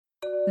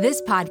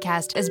This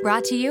podcast is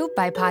brought to you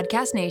by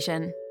Podcast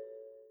Nation.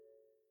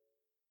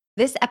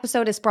 This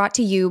episode is brought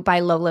to you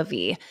by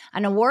LolaVie,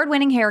 an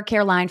award-winning hair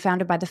care line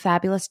founded by the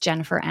fabulous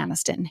Jennifer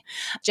Aniston.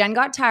 Jen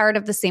got tired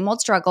of the same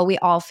old struggle we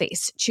all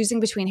face,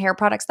 choosing between hair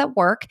products that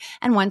work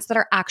and ones that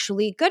are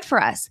actually good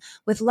for us.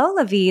 With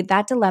LolaVie,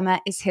 that dilemma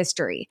is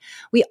history.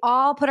 We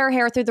all put our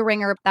hair through the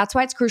ringer. That's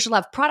why it's crucial to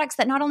have products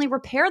that not only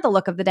repair the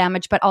look of the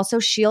damage, but also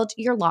shield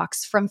your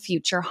locks from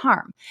future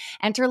harm.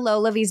 Enter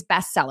LolaVie's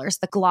bestsellers,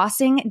 the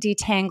Glossing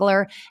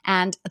Detangler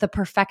and the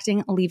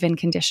Perfecting Leave-In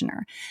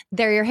Conditioner.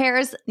 They're your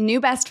hair's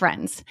new best friends.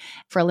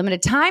 For a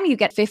limited time, you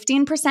get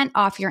 15%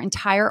 off your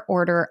entire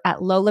order at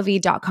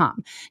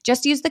lolavie.com.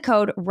 Just use the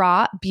code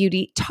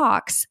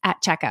RAWBEAUTYTALKS at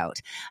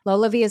checkout.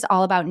 LolaVie is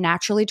all about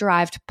naturally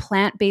derived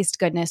plant-based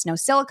goodness, no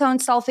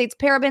silicones, sulfates,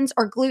 parabens,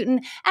 or gluten,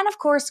 and of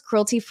course,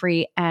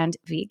 cruelty-free and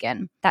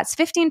vegan. That's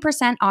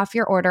 15% off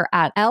your order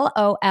at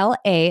LOLAVIE.com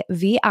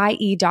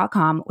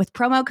with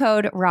promo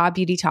code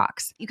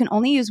RAWBEAUTYTALKS. You can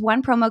only use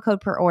one promo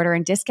code per order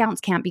and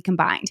discounts can't be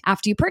combined.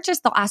 After you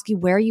purchase, they'll ask you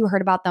where you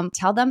heard about them.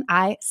 Tell them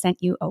I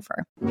sent you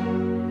over.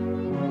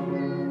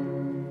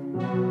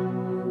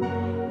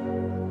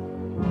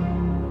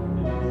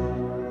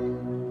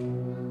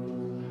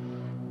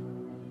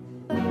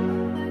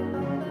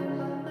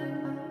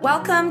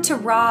 Welcome to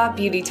Raw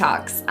Beauty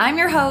Talks. I'm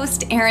your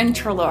host, Erin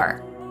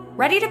Treloar.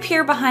 Ready to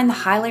peer behind the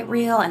highlight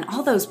reel and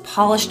all those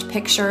polished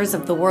pictures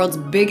of the world's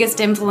biggest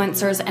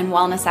influencers and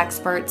wellness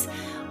experts?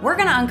 We're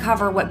going to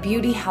uncover what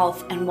beauty,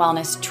 health, and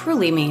wellness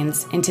truly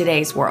means in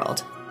today's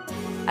world.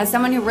 As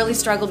someone who really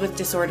struggled with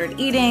disordered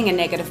eating and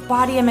negative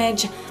body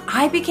image,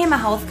 I became a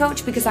health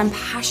coach because I'm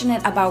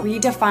passionate about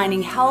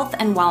redefining health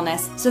and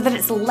wellness so that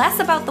it's less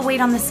about the weight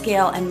on the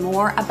scale and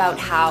more about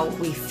how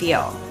we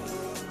feel.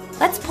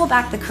 Let's pull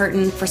back the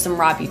curtain for some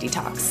Raw Beauty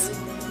Talks.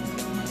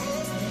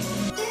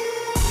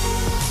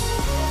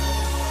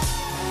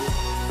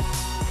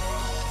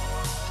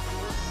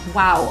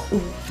 Wow,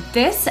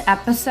 this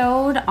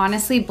episode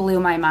honestly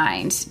blew my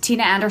mind.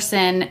 Tina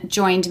Anderson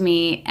joined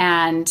me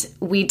and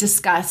we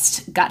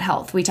discussed gut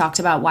health. We talked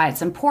about why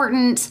it's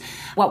important,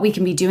 what we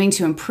can be doing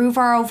to improve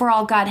our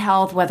overall gut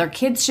health, whether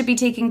kids should be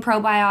taking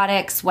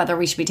probiotics, whether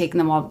we should be taking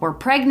them while we're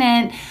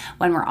pregnant,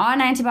 when we're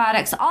on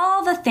antibiotics,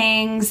 all the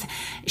things.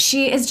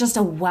 She is just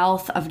a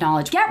wealth of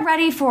knowledge. Get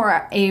ready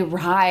for a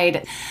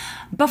ride.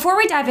 Before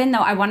we dive in, though,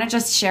 I want to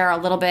just share a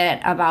little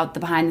bit about the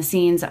behind the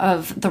scenes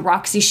of the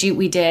Roxy shoot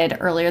we did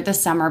earlier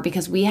this summer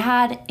because we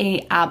had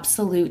an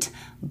absolute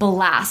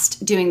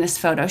blast doing this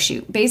photo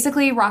shoot.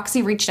 Basically,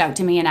 Roxy reached out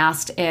to me and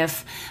asked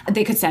if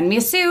they could send me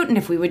a suit and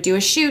if we would do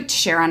a shoot to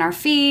share on our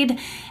feed.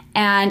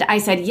 And I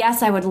said,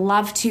 yes, I would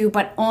love to,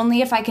 but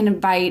only if I can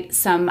invite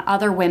some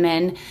other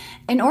women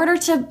in order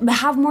to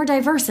have more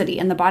diversity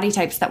in the body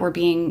types that were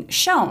being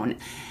shown.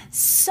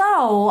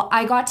 So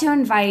I got to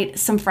invite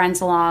some friends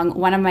along.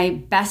 One of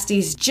my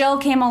besties, Jill,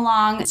 came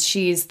along.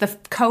 She's the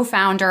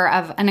co-founder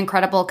of an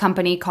incredible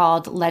company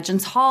called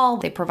Legends Hall.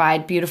 They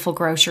provide beautiful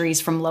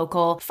groceries from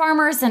local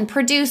farmers and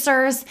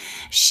producers.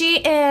 She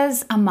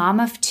is a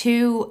mom of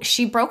two.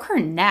 She broke her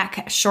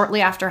neck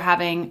shortly after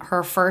having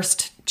her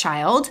first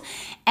child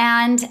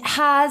and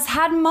has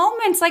had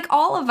moments like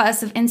all of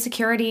us of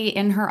insecurity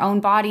in her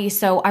own body.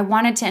 So I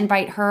wanted to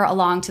invite her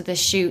along to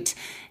this shoot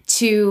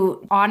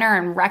to honor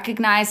and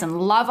recognize and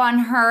love on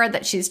her,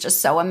 that she's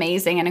just so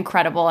amazing and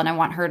incredible. And I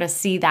want her to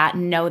see that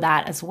and know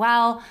that as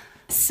well.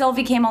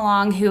 Sylvie came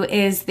along, who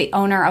is the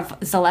owner of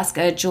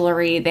Zaleska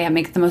Jewelry. They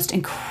make the most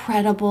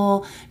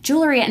incredible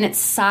jewelry and it's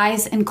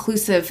size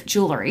inclusive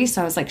jewelry.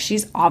 So I was like,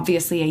 she's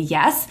obviously a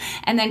yes.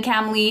 And then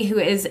Cam Lee, who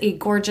is a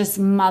gorgeous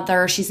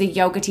mother. She's a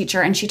yoga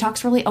teacher and she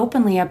talks really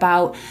openly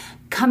about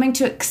coming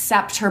to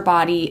accept her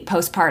body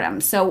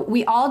postpartum. So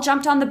we all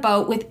jumped on the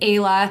boat with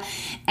Ayla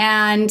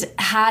and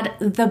had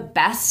the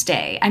best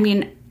day. I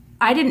mean,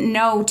 I didn't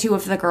know two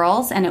of the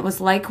girls and it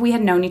was like we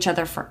had known each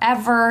other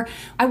forever.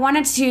 I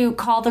wanted to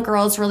call the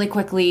girls really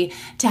quickly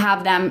to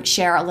have them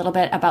share a little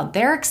bit about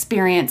their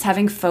experience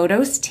having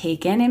photos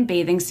taken in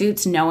bathing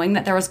suits, knowing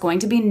that there was going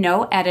to be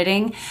no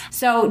editing.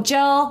 So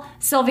Jill,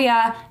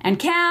 Sylvia, and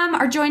Cam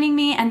are joining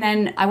me. And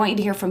then I want you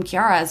to hear from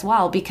Kiara as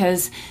well,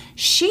 because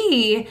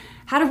she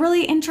had a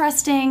really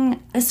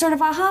interesting sort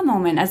of aha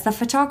moment as the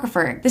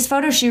photographer. This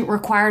photo shoot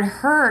required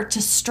her to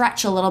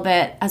stretch a little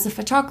bit as a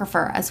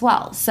photographer as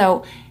well.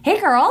 So, hey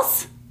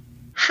girls.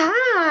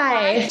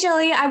 Hi.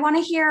 Jilly, I want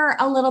to hear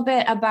a little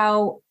bit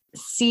about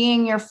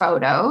seeing your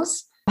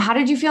photos. How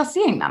did you feel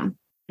seeing them?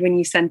 When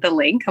you sent the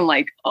link, I'm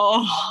like,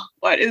 oh,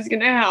 what is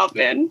going to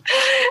happen?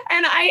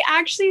 And I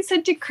actually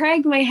said to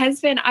Craig, my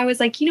husband, I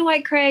was like, you know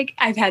what, Craig,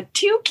 I've had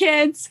 2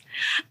 kids.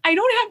 I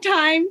don't have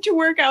time to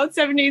work out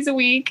 7 days a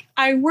week.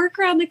 I work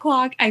around the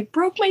clock. I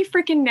broke my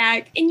freaking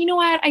neck. And you know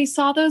what? I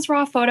saw those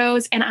raw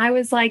photos and I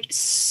was like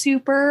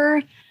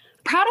super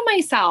proud of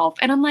myself.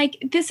 And I'm like,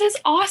 this is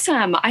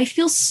awesome. I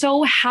feel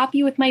so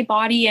happy with my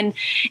body. And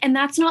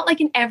that's not like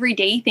an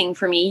everyday thing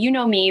for me. You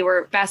know me,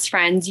 we're best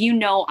friends. You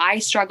know, I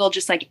struggle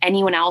just like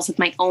anyone else with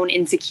my own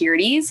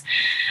insecurities.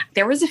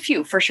 There was a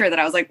few for sure that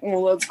I was like,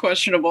 well, that's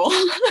questionable.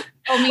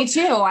 Oh, me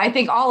too. I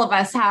think all of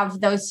us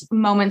have those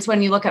moments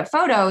when you look at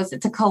photos,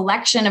 it's a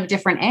collection of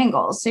different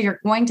angles. So you're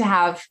going to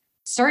have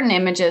certain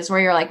images where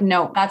you're like,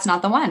 no, that's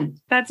not the one.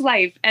 That's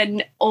life.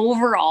 And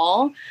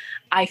overall,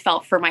 I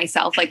felt for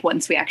myself, like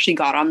once we actually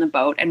got on the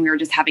boat and we were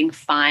just having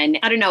fun,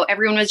 I don't know,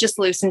 everyone was just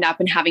loosened up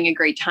and having a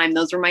great time.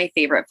 Those were my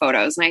favorite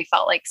photos. And I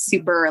felt like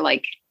super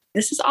like,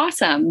 this is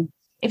awesome.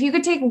 If you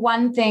could take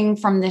one thing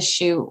from this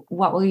shoot,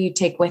 what will you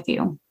take with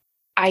you?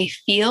 I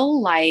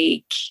feel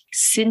like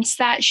since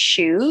that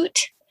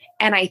shoot,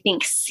 and I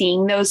think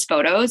seeing those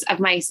photos of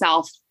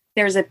myself,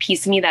 there's a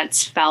piece of me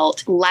that's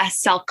felt less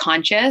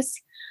self-conscious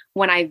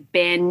when I've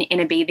been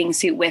in a bathing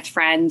suit with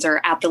friends or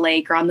at the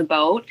lake or on the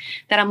boat,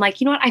 that I'm like,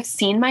 you know what? I've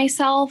seen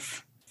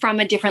myself from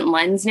a different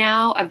lens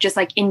now of just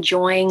like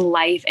enjoying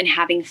life and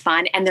having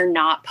fun, and they're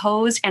not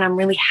posed. And I'm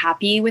really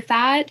happy with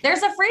that.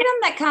 There's a freedom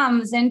that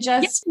comes in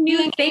just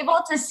being able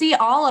to see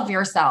all of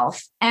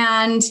yourself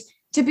and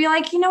to be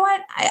like, you know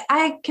what?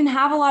 I can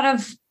have a lot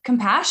of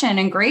compassion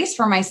and grace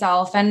for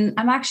myself, and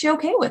I'm actually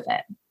okay with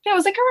it. Yeah, it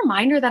was like a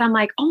reminder that I'm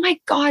like, oh my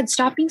God,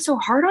 stop being so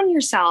hard on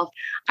yourself.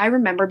 I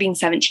remember being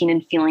 17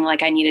 and feeling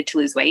like I needed to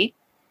lose weight.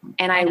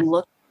 And I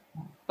looked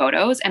at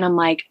photos and I'm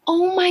like,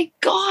 oh my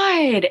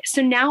God.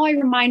 So now I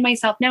remind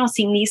myself now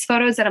seeing these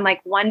photos that I'm like,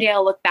 one day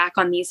I'll look back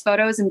on these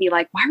photos and be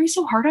like, why are you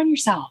so hard on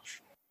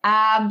yourself?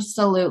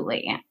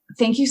 Absolutely.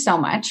 Thank you so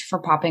much for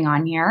popping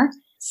on here.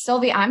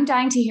 Sylvie, I'm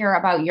dying to hear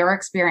about your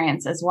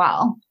experience as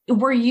well.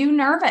 Were you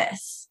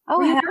nervous? Oh,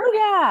 hell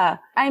yeah.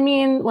 I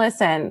mean,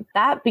 listen,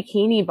 that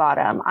bikini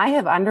bottom, I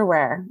have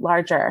underwear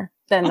larger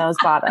than those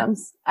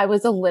bottoms. I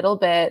was a little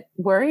bit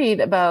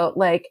worried about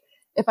like,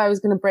 if I was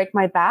going to break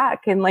my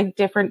back in like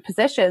different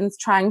positions,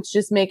 trying to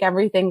just make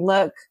everything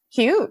look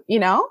cute, you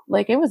know,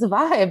 like it was a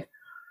vibe.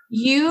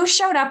 You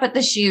showed up at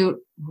the shoot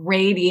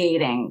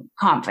radiating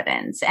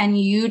confidence,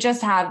 and you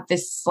just have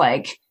this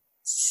like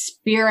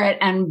spirit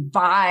and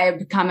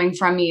vibe coming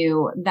from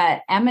you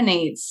that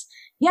emanates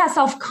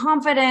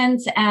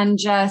self-confidence, and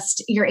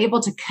just you're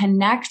able to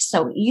connect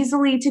so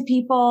easily to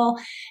people.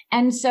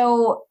 And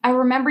so I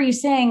remember you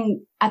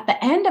saying at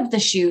the end of the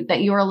shoot that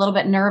you were a little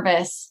bit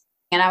nervous.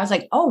 And I was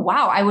like, oh,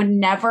 wow, I would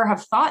never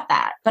have thought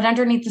that. But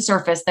underneath the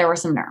surface, there were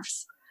some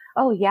nerves.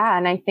 Oh, yeah.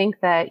 And I think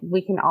that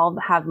we can all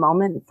have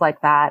moments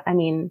like that. I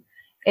mean,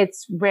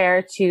 it's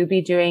rare to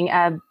be doing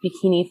a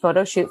bikini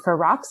photo shoot for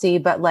Roxy,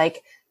 but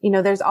like, you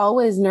know, there's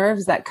always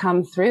nerves that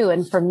come through.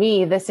 And for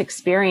me, this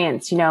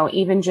experience, you know,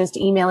 even just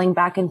emailing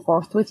back and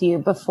forth with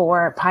you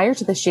prior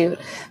to the shoot,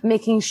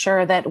 making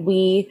sure that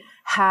we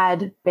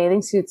had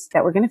bathing suits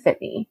that were going to fit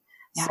me.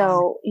 Yeah.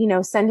 So, you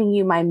know, sending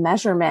you my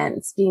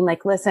measurements, being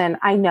like, listen,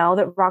 I know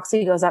that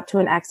Roxy goes up to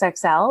an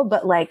XXL,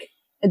 but like,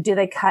 do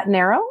they cut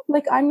narrow?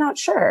 Like, I'm not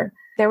sure.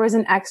 There was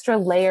an extra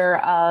layer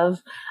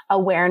of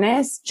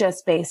awareness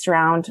just based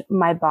around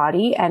my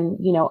body and,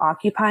 you know,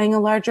 occupying a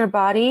larger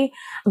body.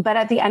 But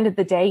at the end of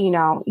the day, you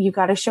know, you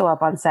got to show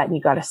up on set and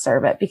you got to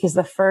serve it, because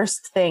the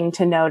first thing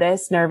to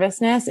notice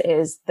nervousness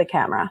is the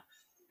camera.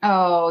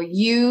 Oh,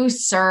 you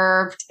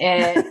served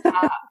it.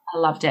 I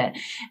loved it.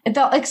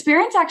 The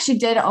experience actually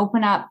did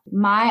open up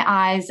my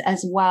eyes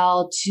as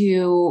well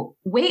to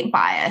weight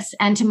bias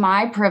and to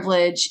my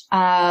privilege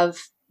of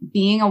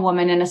being a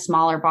woman in a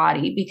smaller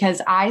body,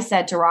 because I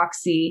said to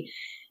Roxy,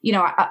 you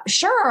know,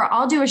 sure,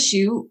 I'll do a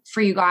shoot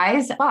for you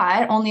guys,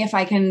 but only if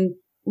I can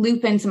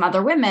loop in some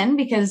other women,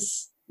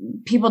 because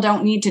people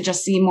don't need to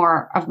just see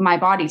more of my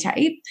body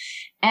type.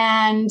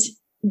 And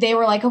they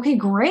were like, okay,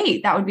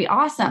 great. That would be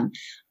awesome.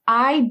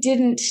 I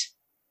didn't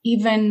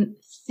even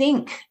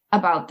think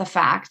about the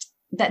fact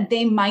that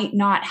they might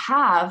not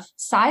have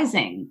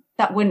sizing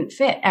that wouldn't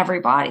fit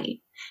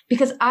everybody,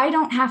 because I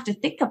don't have to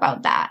think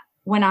about that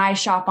when I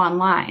shop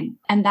online.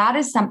 And that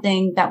is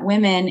something that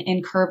women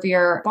in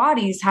curvier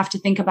bodies have to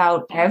think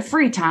about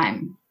every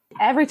time.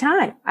 Every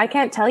time. I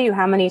can't tell you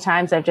how many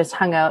times I've just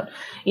hung out,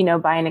 you know,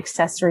 by an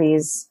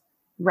accessories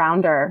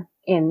rounder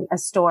in a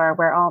store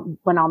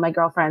when all my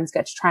girlfriends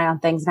get to try on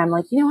things. And I'm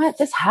like, you know what?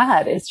 This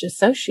hat is just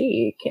so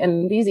chic.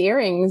 And these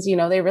earrings, you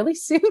know, they really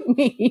suit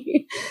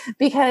me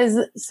because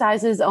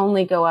sizes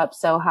only go up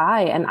so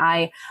high. And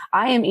I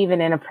am even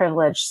in a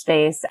privileged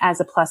space as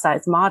a plus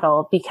size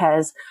model,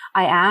 because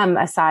I am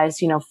a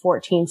size, you know,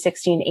 14,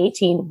 16,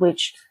 18,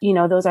 which, you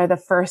know, those are the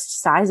first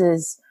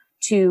sizes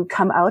to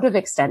come out of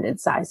extended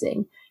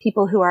sizing.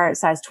 People who are at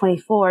size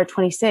 24,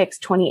 26,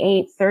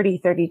 28, 30,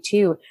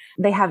 32,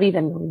 they have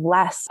even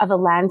less of a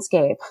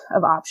landscape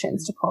of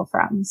options to pull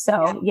from.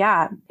 So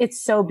yeah,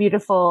 it's so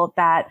beautiful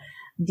that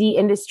the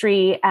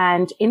industry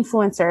and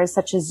influencers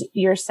such as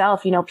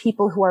yourself, you know,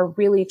 people who are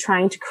really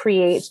trying to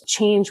create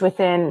change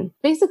within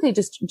basically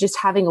just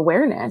having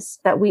awareness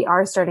that we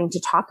are starting to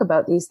talk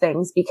about these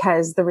things,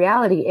 because the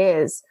reality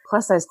is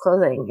plus size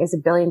clothing is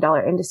 $1 billion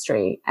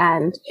industry.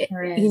 And,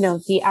 you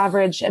know, the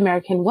average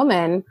American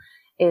woman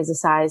is a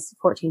size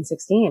 14,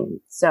 16.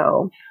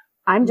 So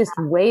I'm just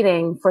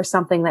waiting for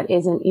something that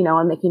isn't,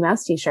 a Mickey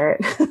Mouse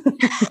t-shirt.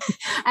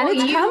 And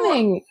it's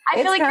coming.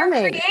 I feel like you're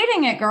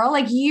creating it, girl.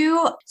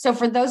 So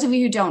for those of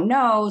you who don't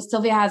know,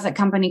 Sylvia has a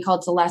company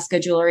called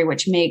Celestica Jewelry,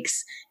 which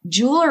makes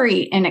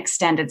jewelry in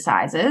extended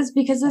sizes,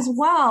 because as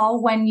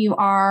well, when you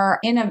are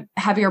in a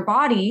heavier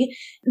body,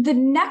 the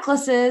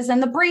necklaces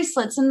and the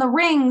bracelets and the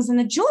rings and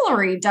the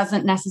jewelry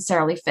doesn't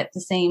necessarily fit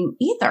the same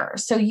either.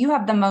 So you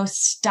have the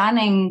most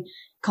stunning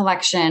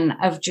collection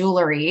of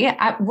jewelry.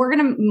 We're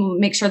going to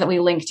make sure that we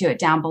link to it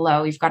down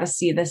below. You've got to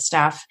see this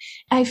stuff.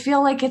 I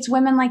feel like it's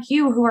women like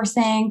you who are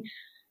saying,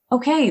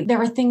 okay,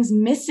 there are things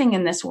missing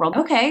in this world.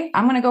 Okay,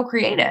 I'm going to go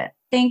create it.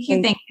 Thank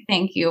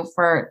you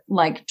for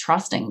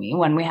trusting me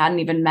when we hadn't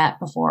even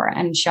met before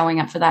and showing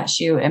up for that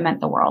shoot. It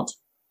meant the world.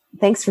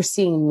 Thanks for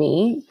seeing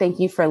me. Thank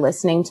you for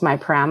listening to my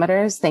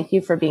parameters. Thank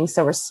you for being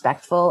so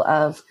respectful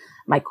of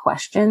my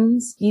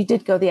questions. You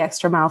did go the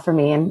extra mile for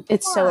me, and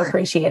it's so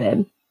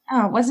appreciated.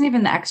 Oh, it wasn't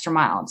even the extra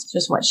mile. It's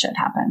just what should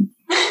happen.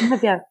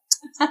 Yeah.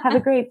 Have a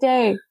great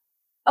day.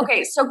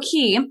 Okay. So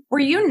Key, were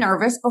you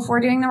nervous before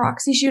doing the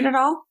Roxy shoot at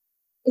all?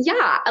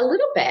 Yeah, a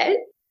little bit.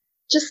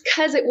 Just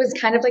because it was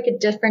kind of like a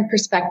different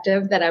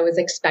perspective that I was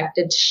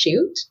expected to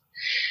shoot.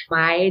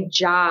 My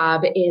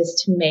job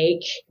is to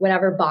make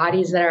whatever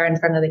bodies that are in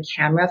front of the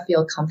camera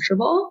feel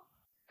comfortable.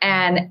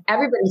 And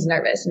everybody's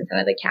nervous in front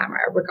of the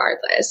camera,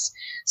 regardless.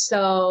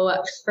 So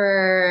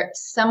for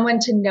someone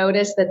to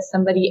notice that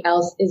somebody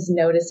else is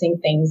noticing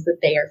things that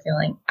they are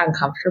feeling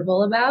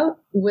uncomfortable about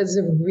was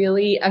a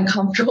really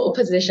uncomfortable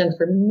position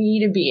for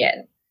me to be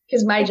in,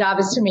 because my job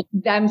is to make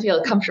them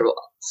feel comfortable.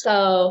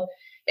 So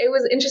it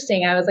was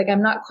interesting. I was like,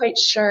 I'm not quite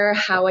sure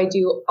how I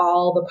do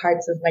all the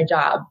parts of my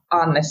job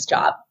on this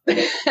job.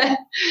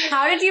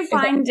 How did you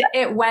find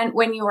it went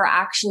when you were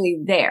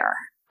actually there?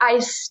 I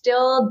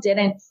still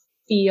didn't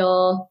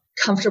feel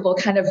comfortable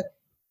kind of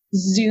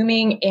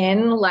zooming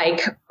in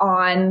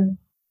on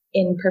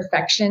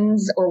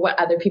imperfections or what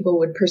other people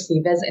would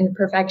perceive as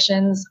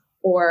imperfections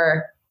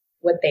or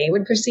what they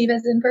would perceive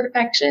as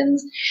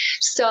imperfections.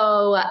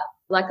 So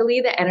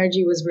luckily the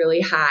energy was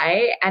really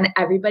high and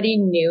everybody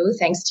knew,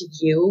 thanks to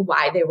you,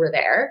 why they were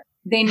there.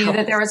 They knew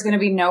that there was going to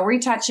be no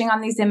retouching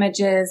on these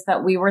images,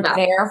 that we were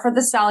there for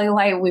the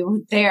cellulite. We were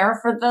there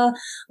for the,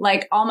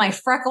 all my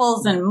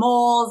freckles and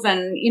moles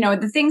and,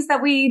 the things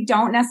that we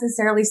don't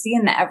necessarily see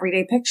in the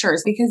everyday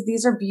pictures, because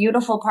these are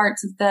beautiful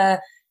parts of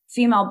the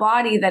female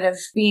body that have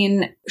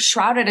been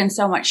shrouded in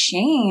so much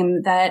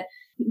shame that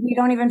we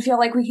don't even feel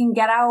like we can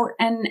get out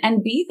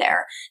and be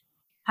there.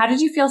 How did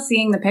you feel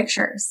seeing the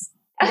pictures?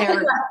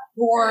 They're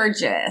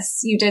gorgeous.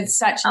 You did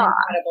such an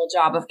incredible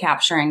job of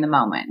capturing the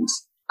moment.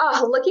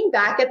 Looking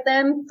back at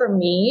them, for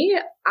me,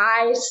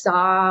 I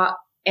saw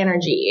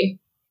energy.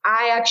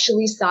 I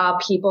actually saw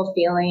people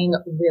feeling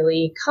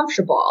really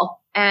comfortable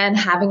and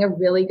having a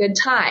really good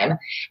time.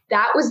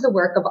 That was the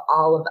work of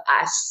all of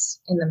us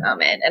in the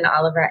moment and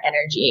all of our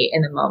energy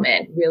in the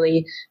moment,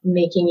 really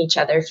making each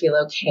other feel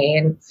okay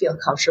and feel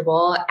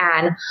comfortable.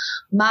 And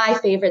my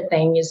favorite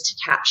thing is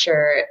to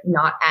capture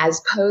not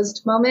as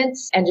posed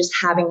moments and just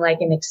having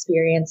an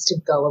experience to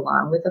go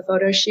along with a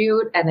photo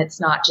shoot. And it's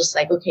not just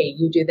okay,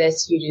 you do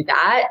this, you do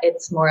that.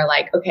 It's more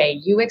okay,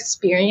 you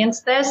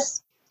experience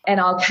this and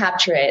I'll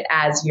capture it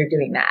as you're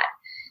doing that.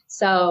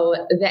 So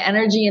the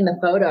energy in the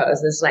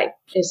photos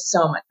is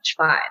so much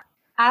fun.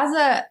 As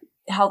a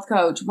health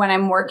coach, when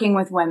I'm working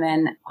with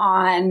women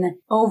on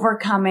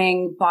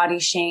overcoming body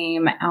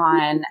shame,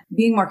 on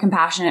being more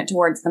compassionate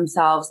towards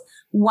themselves,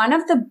 one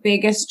of the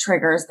biggest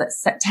triggers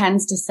that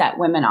tends to set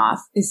women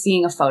off is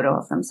seeing a photo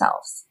of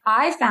themselves.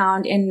 I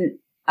found in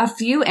a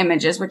few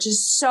images, which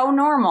is so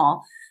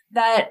normal,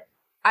 that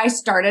I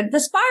started the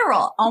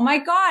spiral. Oh my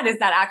God, is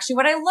that actually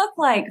what I look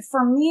like?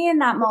 For me in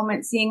that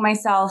moment, seeing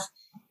myself,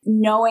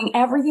 knowing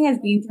everything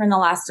I've been through in the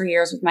last 3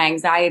 years with my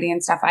anxiety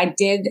and stuff, I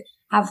did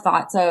have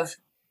thoughts of,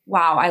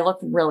 wow, I look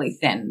really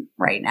thin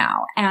right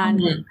now. And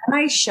when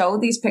I show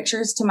these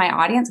pictures to my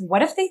audience,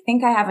 what if they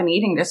think I have an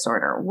eating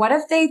disorder? What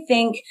if they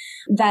think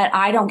that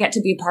I don't get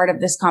to be part of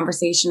this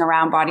conversation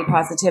around body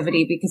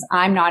positivity because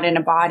I'm not in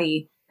a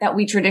body that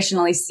we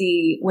traditionally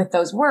see with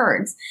those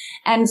words?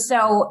 And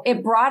so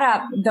it brought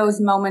up those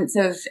moments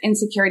of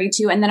insecurity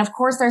too. And then of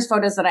course there's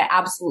photos that I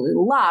absolutely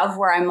love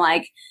where I'm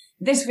like,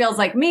 this feels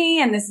like me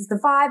and this is the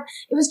vibe.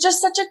 It was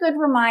just such a good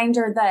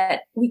reminder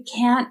that we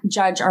can't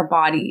judge our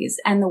bodies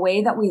and the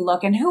way that we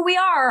look and who we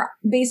are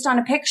based on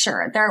a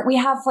picture. We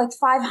have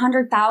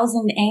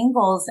 500,000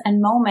 angles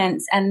and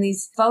moments, and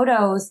these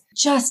photos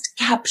just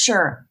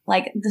capture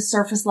the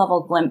surface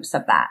level glimpse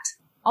of that.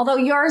 Although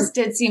yours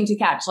did seem to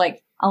catch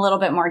a little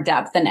bit more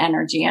depth and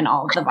energy and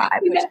all of the vibe.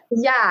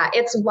 Yeah,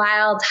 it's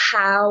wild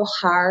how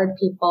hard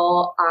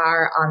people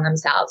are on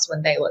themselves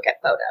when they look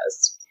at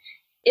photos.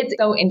 It's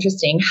so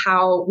interesting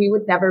how we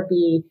would never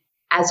be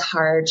as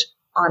hard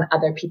on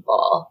other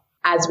people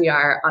as we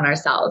are on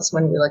ourselves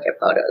when we look at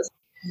photos.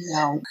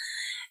 No.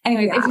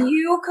 Anyways, if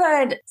you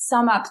could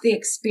sum up the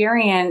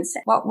experience,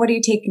 what are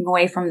you taking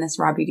away from this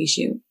Raw Beauty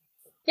shoot?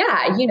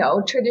 yeah,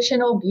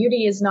 traditional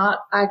beauty is not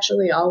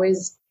actually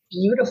always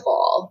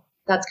beautiful.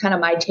 That's kind of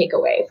my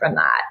takeaway from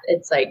that.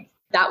 It's like,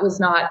 that was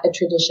not a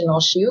traditional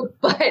shoot,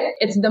 but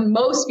it's the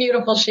most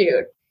beautiful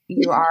shoot.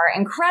 You are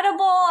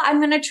incredible. I'm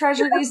going to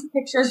treasure these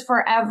pictures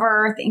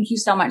forever. Thank you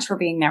so much for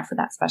being there for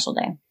that special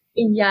day.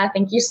 Yeah,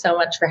 thank you so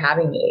much for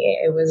having me.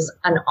 It was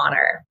an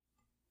honor.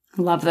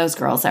 Love those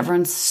girls.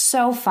 Everyone's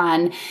so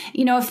fun.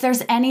 If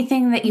there's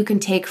anything that you can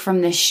take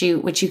from this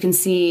shoot, which you can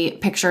see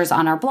pictures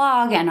on our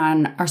blog and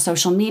on our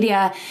social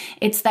media,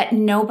 it's that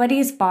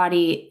nobody's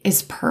body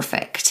is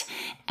perfect.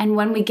 And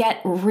when we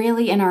get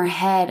really in our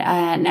head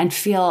and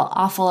feel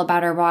awful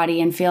about our body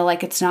and feel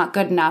like it's not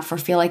good enough or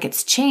feel like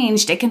it's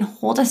changed, it can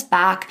hold us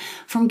back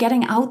from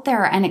getting out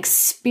there and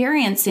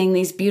experiencing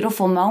these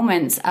beautiful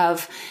moments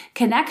of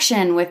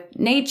connection with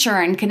nature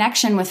and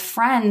connection with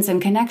friends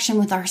and connection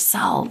with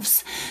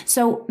ourselves.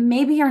 So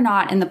maybe you're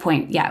not in the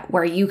point yet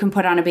where you can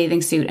put on a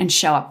bathing suit and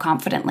show up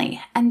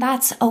confidently, and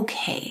that's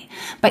okay.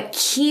 But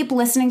keep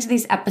listening to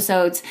these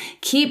episodes,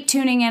 keep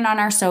tuning in on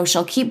our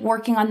social, keep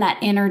working on that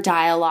inner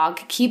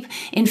dialogue, keep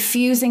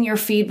infusing your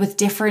feed with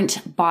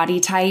different body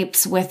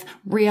types, with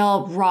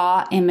real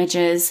raw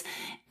images,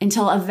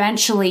 until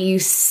eventually you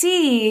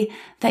see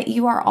that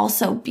you are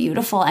also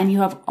beautiful and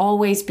you have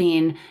always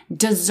been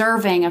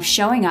deserving of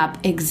showing up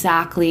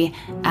exactly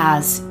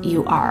as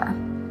you are.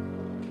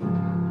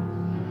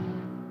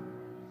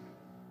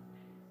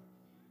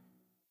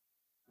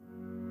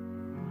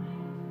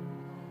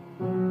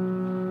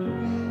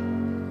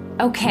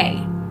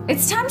 Okay.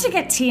 It's time to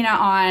get Tina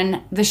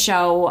on the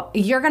show.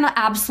 You're going to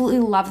absolutely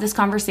love this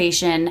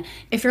conversation.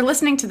 If you're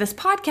listening to this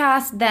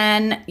podcast,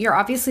 then you're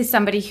obviously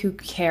somebody who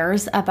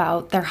cares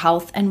about their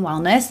health and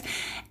wellness.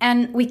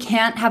 And we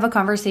can't have a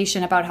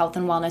conversation about health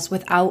and wellness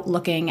without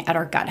looking at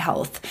our gut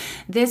health.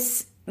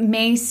 This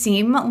may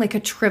seem like a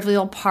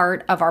trivial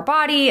part of our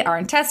body, our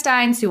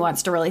intestines, who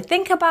wants to really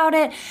think about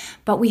it,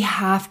 but we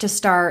have to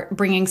start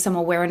bringing some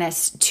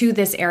awareness to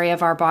this area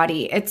of our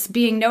body. It's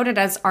being noted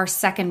as our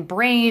second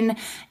brain.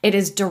 It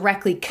is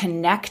directly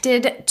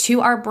connected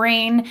to our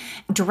brain,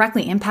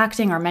 directly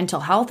impacting our mental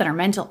health, and our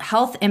mental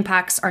health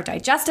impacts our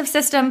digestive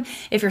system.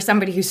 If you're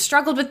somebody who's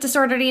struggled with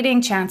disordered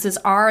eating, chances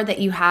are that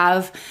you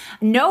have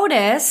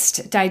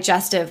noticed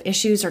digestive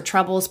issues or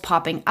troubles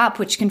popping up,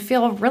 which can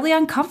feel really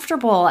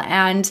uncomfortable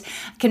and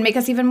can make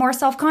us even more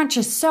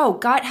self-conscious. So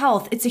gut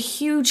health, it's a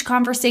huge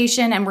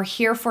conversation and we're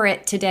here for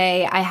it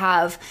today. I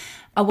have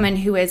a woman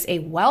who is a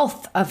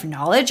wealth of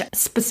knowledge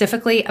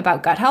specifically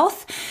about gut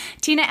health.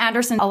 Tina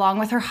Anderson, along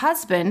with her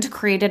husband,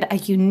 created a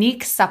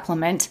unique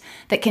supplement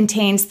that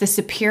contains the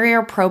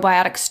superior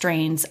probiotic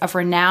strains of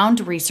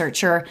renowned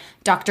researcher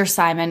Dr.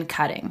 Simon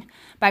Cutting.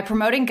 By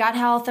promoting gut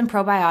health and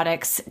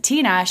probiotics,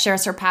 Tina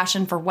shares her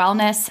passion for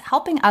wellness,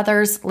 helping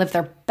others live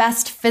their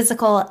best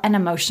physical and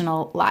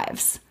emotional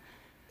lives.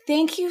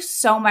 Thank you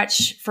so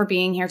much for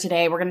being here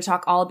today. We're going to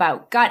talk all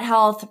about gut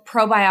health,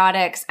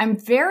 probiotics. I'm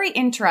very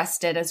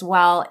interested as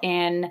well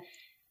in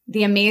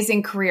the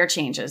amazing career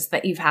changes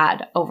that you've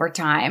had over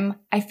time.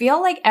 I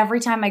feel like every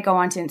time I go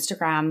onto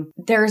Instagram,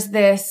 there's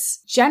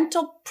this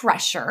gentle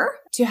pressure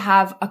to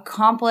have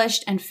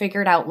accomplished and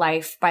figured out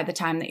life by the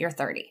time that you're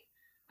 30.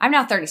 I'm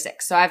now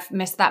 36, so I've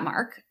missed that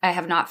mark. I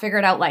have not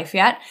figured out life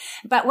yet.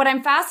 But what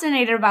I'm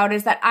fascinated about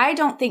is that I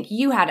don't think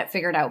you had it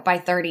figured out by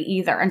 30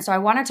 either. And so I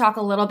want to talk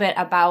a little bit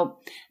about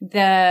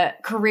the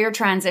career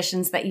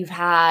transitions that you've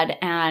had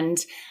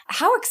and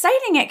how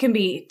exciting it can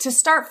be to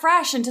start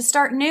fresh and to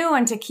start new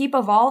and to keep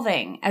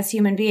evolving as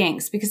human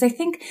beings. Because I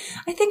think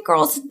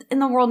girls in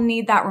the world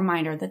need that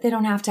reminder that they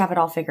don't have to have it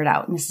all figured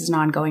out. And this is an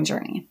ongoing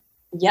journey.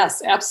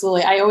 Yes,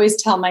 absolutely. I always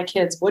tell my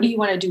kids, what do you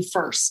want to do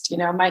first?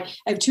 I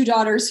have two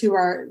daughters who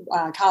are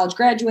college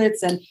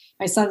graduates, and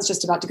my son's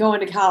just about to go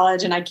into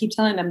college. And I keep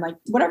telling them, like,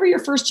 whatever your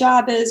first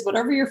job is,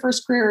 whatever your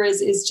first career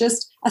is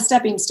just a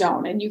stepping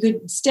stone. And you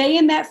could stay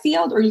in that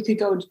field or you could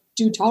go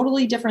do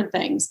totally different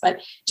things. But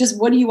just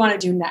what do you want to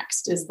do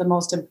next is the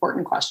most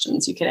important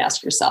questions you could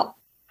ask yourself.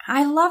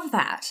 I love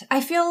that.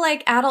 I feel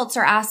like adults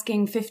are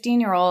asking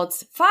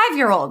 15-year-olds,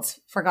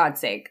 5-year-olds, for God's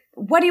sake,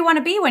 what do you want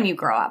to be when you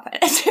grow up?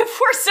 As if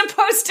we're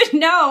supposed to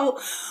know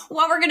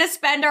what we're going to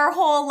spend our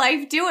whole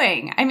life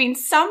doing. I mean,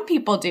 some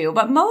people do,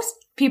 but most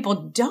people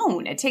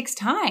don't. It takes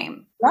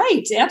time.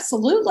 Right.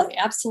 Absolutely.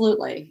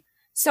 Absolutely.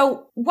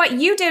 So what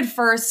you did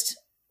first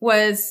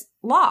was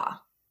law.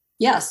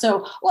 Yeah.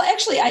 So, well,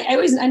 actually, I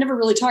never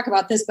really talk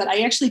about this, but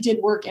I actually did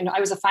work I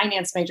was a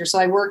finance major. So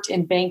I worked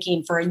in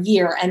banking for a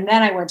year and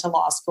then I went to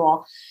law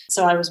school.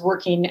 So I was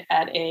working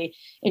at a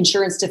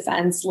insurance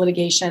defense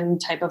litigation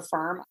type of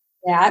firm.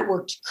 That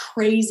worked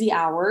crazy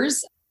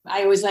hours.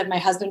 I always had my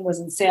husband was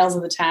in sales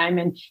at the time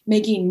and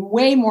making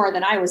way more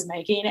than I was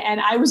making.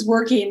 And I was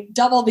working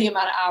double the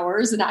amount of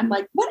hours. And I'm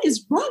like, what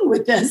is wrong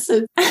with this?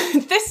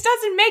 This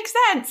doesn't make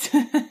sense.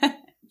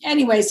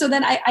 Anyway, so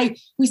then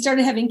we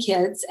started having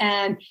kids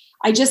and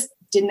I just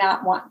did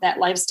not want that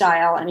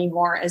lifestyle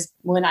anymore as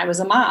when I was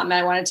a mom.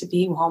 I wanted to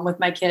be home with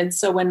my kids.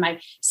 So when my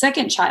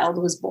second child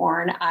was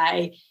born,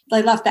 I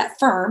left that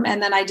firm,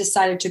 and then I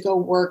decided to go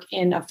work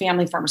in a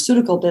family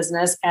pharmaceutical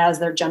business as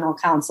their general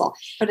counsel.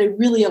 But it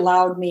really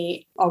allowed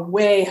me a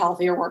way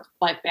healthier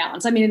work-life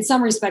balance. I mean, in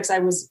some respects, I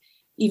was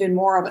even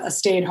more of a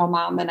stay-at-home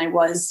mom than I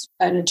was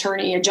an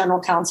attorney, a general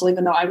counsel,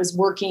 even though I was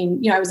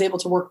working, I was able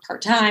to work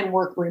part-time,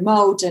 work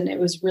remote, and it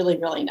was really,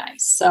 really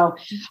nice. So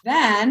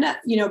then,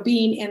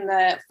 being in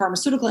the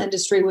pharmaceutical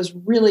industry was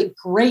really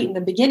great in the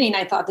beginning.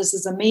 I thought, this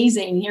is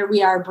amazing. Here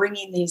we are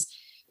bringing these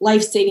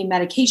life-saving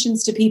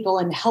medications to people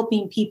and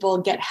helping people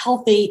get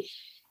healthy.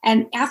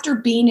 And after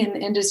being in the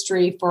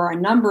industry for a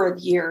number of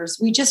years,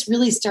 we just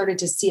really started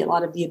to see a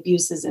lot of the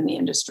abuses in the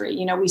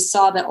industry. We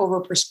saw the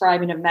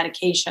overprescribing of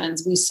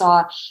medications. We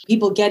saw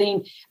people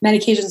getting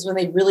medications when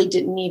they really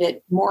didn't need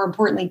it. More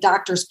importantly,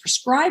 doctors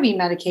prescribing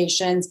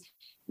medications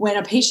when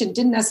a patient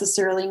didn't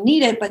necessarily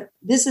need it, but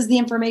this is the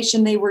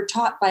information they were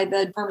taught by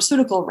the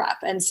pharmaceutical rep.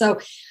 And so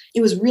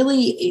it was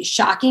really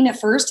shocking at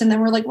first. And then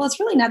we're like, well, it's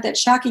really not that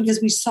shocking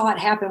because we saw it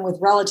happen with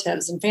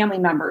relatives and family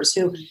members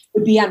who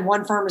would be on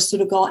one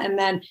pharmaceutical, and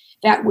then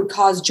that would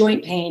cause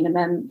joint pain. And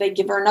then they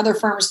give her another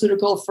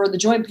pharmaceutical for the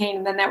joint pain,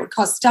 and then that would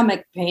cause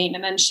stomach pain.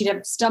 And then she'd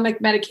have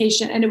stomach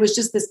medication. And it was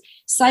just this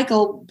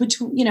cycle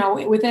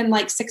between, within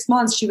like 6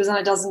 months, she was on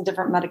a dozen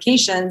different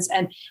medications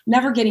and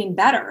never getting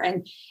better.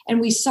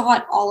 And we saw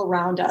it all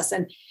around us.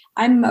 And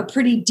I'm a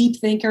pretty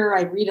deep thinker.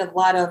 I read a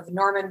lot of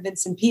Norman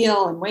Vincent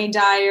Peale and Wayne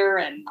Dyer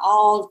and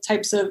all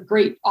types of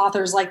great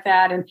authors like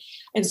that.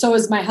 And so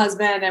is my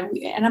husband.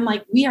 And I'm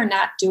like, we are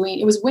not doing,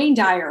 it was Wayne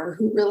Dyer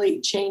who really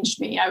changed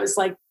me. I was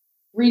like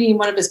reading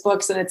one of his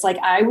books, and it's like,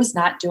 I was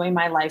not doing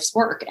my life's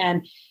work.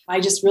 And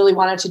I just really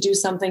wanted to do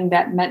something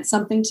that meant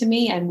something to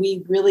me. And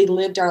we really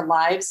lived our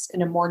lives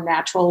in a more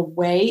natural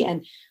way.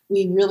 And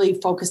we really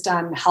focused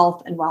on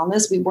health and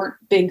wellness. We weren't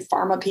big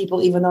pharma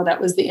people, even though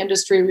that was the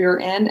industry we were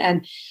in.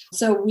 And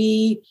so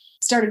we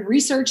started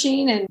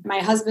researching, and my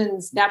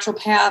husband's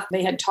naturopath,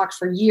 they had talked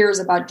for years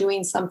about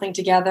doing something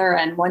together.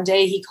 And one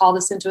day he called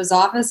us into his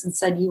office and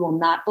said, you will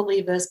not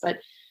believe this, but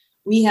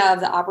we have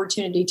the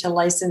opportunity to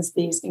license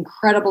these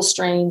incredible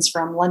strains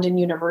from London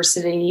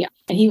University.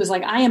 And he was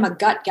like, I am a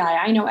gut guy.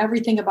 I know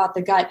everything about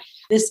the gut.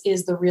 This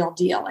is the real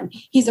deal. And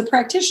he's a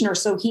practitioner,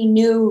 so he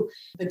knew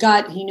the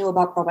gut, he knew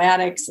about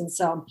probiotics. And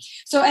so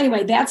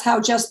anyway, that's how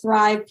Just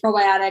Thrive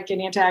Probiotic and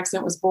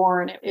Antioxidant was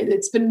born.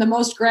 It's been the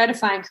most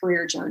gratifying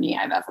career journey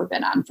I've ever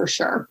been on, for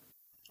sure.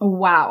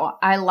 Wow.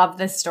 I love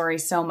this story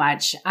so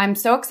much. I'm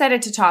so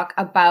excited to talk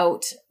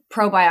about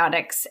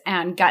probiotics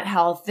and gut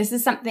health. This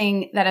is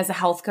something that as a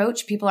health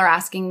coach, people are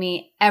asking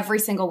me every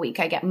single week.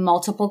 I get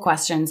multiple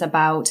questions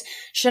about,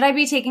 should I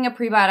be taking a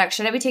prebiotic?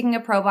 Should I be taking a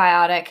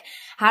probiotic?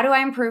 How do I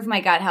improve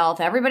my gut health?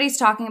 Everybody's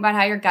talking about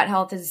how your gut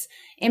health is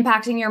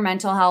impacting your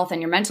mental health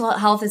and your mental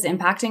health is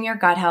impacting your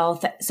gut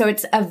health. So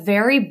it's a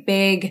very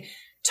big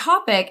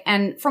topic.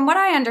 And from what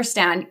I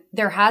understand,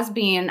 there has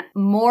been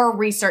more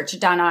research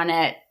done on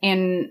it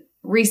in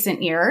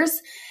recent years.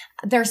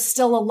 There's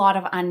still a lot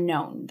of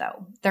unknown,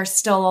 though. There's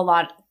still a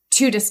lot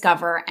to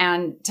discover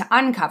and to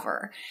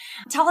uncover.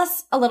 Tell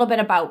us a little bit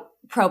about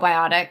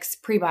probiotics,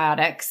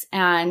 prebiotics,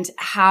 and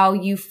how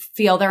you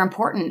feel they're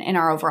important in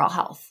our overall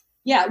health.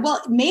 Yeah,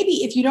 well,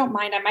 maybe if you don't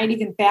mind, I might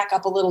even back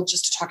up a little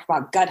just to talk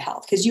about gut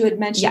health, because you had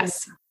mentioned—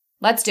 Yes,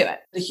 let's do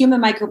it. The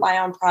Human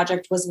Microbiome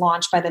Project was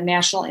launched by the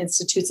National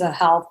Institutes of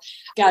Health,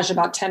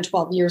 about 10,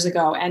 12 years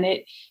ago. And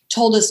it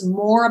told us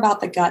more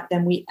about the gut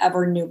than we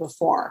ever knew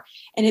before.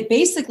 And it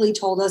basically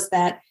told us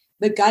that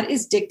the gut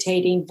is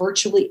dictating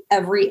virtually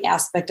every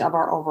aspect of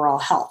our overall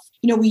health.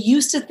 We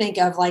used to think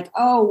of like,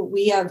 oh,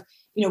 we have,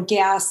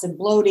 gas and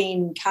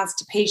bloating,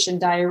 constipation,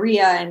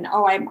 diarrhea, and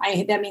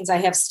that means I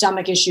have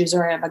stomach issues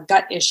or I have a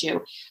gut issue.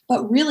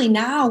 But really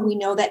now we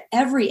know that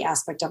every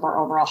aspect of our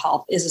overall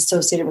health is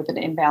associated with an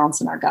imbalance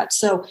in our gut.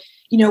 So,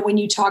 when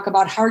you talk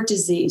about heart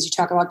disease, you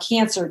talk about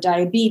cancer,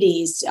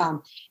 diabetes,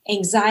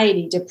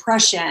 anxiety,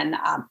 depression,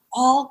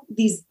 all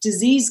these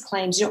disease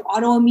claims,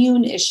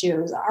 autoimmune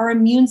issues, our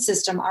immune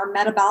system, our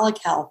metabolic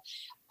health,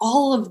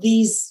 all of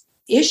these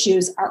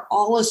issues are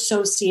all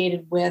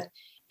associated with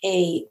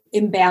a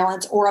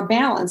imbalance or a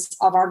balance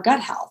of our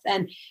gut health.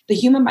 And the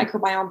Human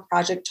Microbiome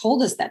Project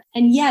told us that.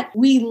 And yet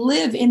we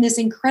live in this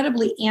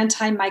incredibly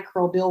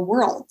antimicrobial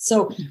world.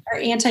 So our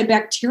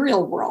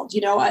antibacterial world,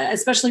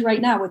 especially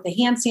right now with the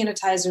hand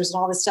sanitizers and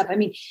all this stuff. I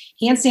mean,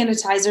 hand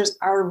sanitizers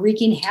are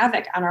wreaking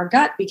havoc on our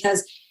gut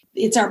because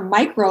it's our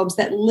microbes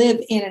that live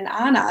in and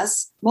on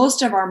us.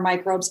 Most of our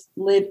microbes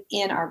live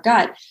in our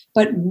gut,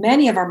 but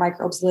many of our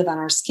microbes live on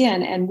our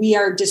skin, and we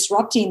are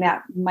disrupting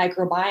that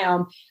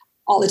microbiome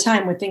all the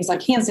time with things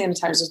like hand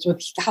sanitizers,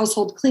 with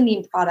household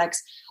cleaning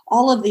products.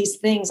 All of these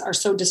things are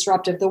so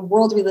disruptive. The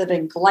world we live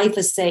in,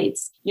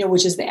 glyphosates,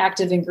 which is the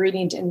active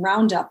ingredient in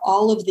Roundup,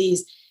 all of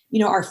these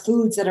our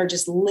foods that are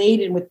just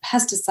laden with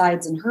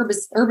pesticides and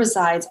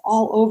herbicides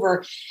all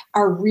over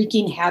are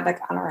wreaking havoc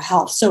on our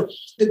health. So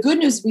the good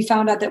news, we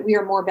found out that we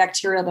are more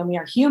bacterial than we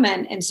are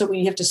human. And so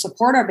we have to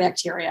support our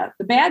bacteria.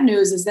 The bad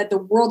news is that the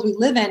world we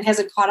live in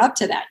hasn't caught up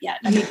to that yet.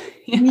 I mean,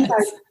 we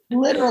are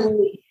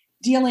literally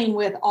dealing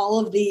with all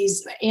of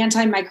these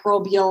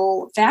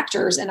antimicrobial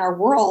factors in our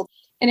world.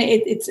 And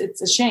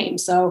it's a shame.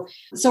 So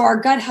our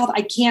gut health,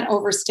 I can't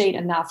overstate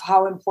enough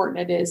how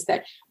important it is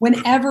that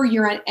whenever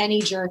you're on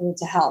any journey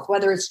to health,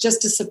 whether it's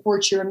just to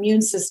support your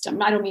immune system,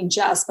 I don't mean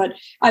just, but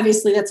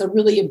obviously that's a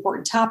really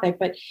important topic,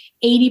 but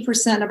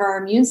 80% of our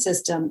immune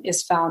system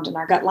is found in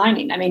our gut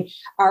lining. I mean,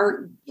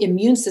 our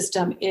immune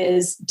system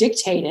is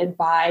dictated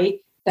by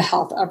the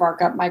health of our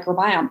gut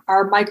microbiome.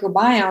 Our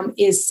microbiome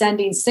is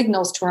sending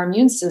signals to our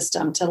immune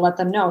system to let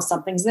them know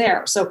something's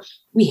there. So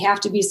we have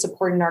to be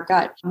supporting our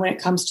gut when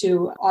it comes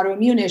to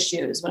autoimmune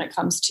issues, when it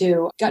comes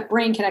to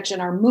gut-brain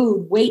connection, our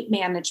mood, weight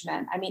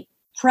management. I mean,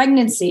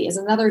 pregnancy is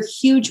another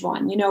huge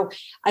one.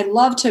 I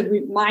love to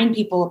remind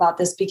people about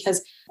this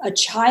because a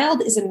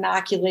child is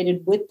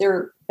inoculated with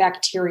their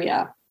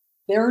bacteria,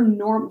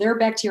 their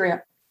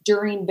bacteria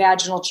during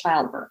vaginal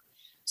childbirth.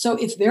 So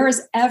if there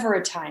is ever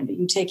a time that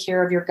you take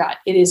care of your gut,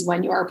 it is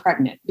when you are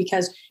pregnant,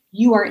 because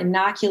you are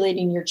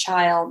inoculating your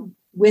child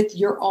with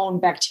your own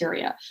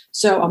bacteria.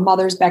 So a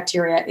mother's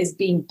bacteria is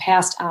being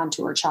passed on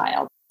to her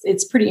child.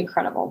 It's pretty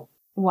incredible.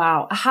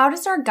 Wow. How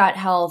does our gut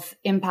health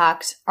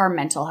impact our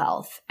mental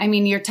health? I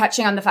mean, you're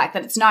touching on the fact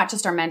that it's not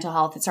just our mental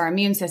health, it's our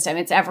immune system,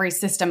 it's every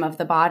system of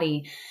the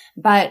body.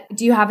 But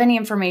do you have any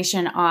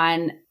information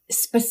on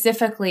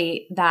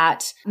specifically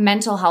that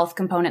mental health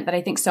component that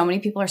I think so many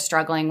people are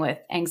struggling with,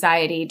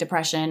 anxiety,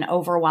 depression,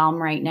 overwhelm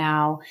right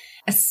now,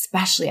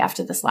 especially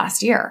after this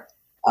last year?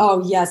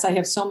 Oh, yes. I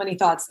have so many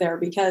thoughts there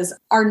because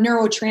our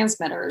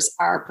neurotransmitters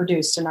are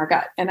produced in our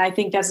gut. And I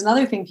think that's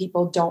another thing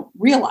people don't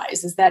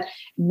realize is that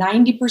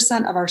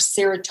 90% of our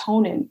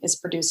serotonin is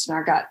produced in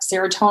our gut.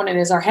 Serotonin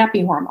is our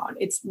happy hormone.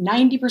 It's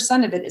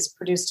 90% of it is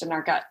produced in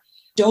our gut.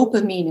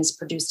 Dopamine is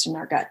produced in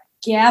our gut.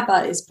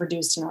 GABA is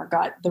produced in our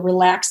gut. The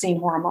relaxing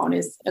hormone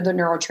is the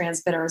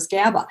neurotransmitter is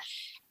GABA.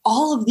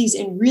 All of these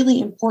really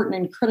important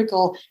and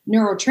critical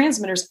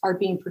neurotransmitters are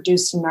being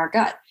produced in our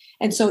gut.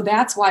 And so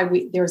that's why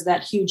there's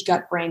that huge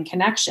gut-brain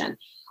connection.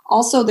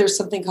 Also, there's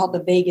something called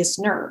the vagus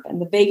nerve,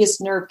 and the vagus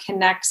nerve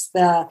connects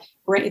the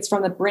brain. It's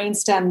from the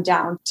brainstem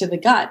down to the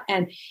gut,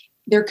 and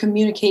they're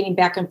communicating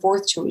back and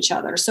forth to each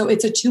other. So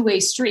it's a two-way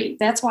street.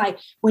 That's why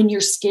when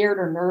you're scared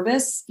or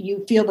nervous,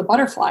 you feel the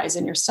butterflies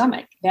in your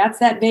stomach. That's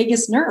that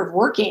vagus nerve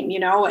working,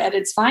 at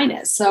its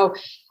finest. So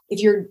if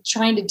you're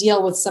trying to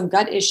deal with some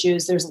gut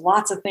issues, there's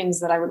lots of things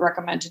that I would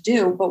recommend to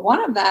do. But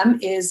one of them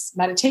is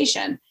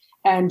meditation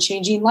and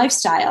changing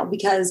lifestyle,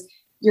 because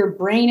your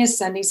brain is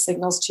sending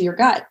signals to your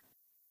gut.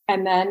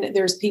 And then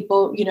there's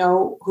people,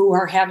 who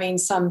are having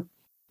some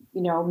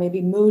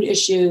maybe mood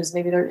issues,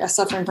 maybe they're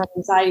suffering from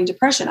anxiety,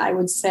 depression. I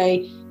would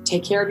say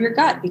take care of your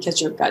gut,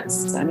 because your gut's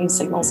sending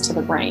signals to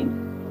the brain.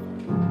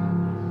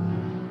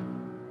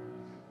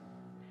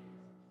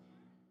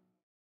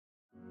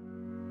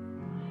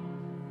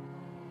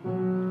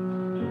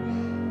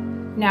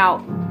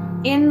 Now,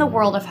 in the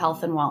world of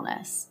health and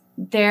wellness,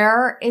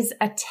 there is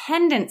a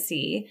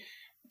tendency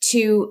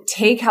to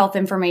take health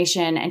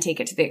information and take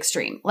it to the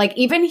extreme. Like,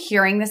 even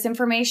hearing this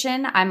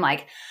information, I'm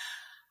like,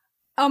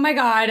 oh my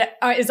God,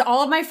 is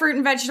all of my fruit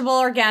and vegetable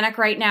organic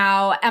right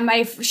now?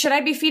 Should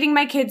I be feeding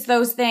my kids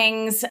those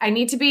things? I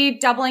need to be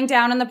doubling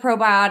down on the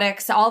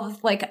probiotics,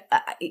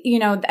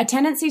 a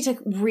tendency to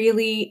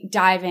really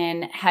dive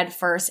in head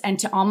first and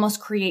to almost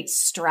create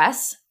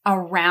stress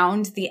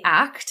around the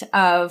act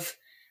of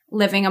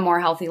living a more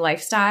healthy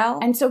lifestyle.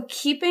 And so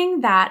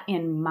keeping that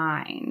in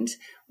mind,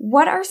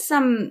 what are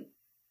some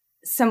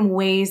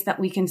ways that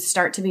we can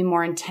start to be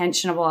more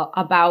intentional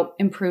about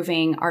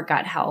improving our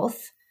gut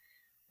health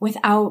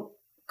without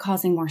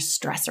causing more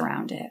stress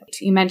around it?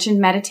 You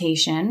mentioned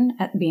meditation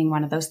being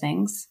one of those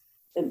things.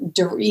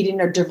 Eating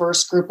a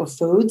diverse group of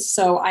foods.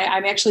 So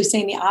I'm actually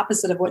saying the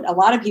opposite of what a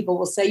lot of people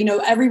will say.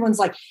 Everyone's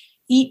like,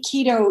 eat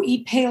keto,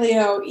 eat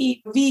paleo,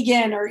 eat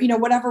vegan, or,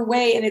 whatever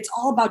way. And it's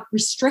all about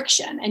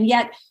restriction. And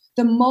yet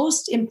the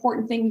most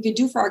important thing we could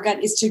do for our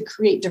gut is to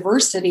create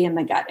diversity in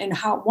the gut. And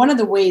one of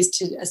the ways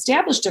to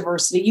establish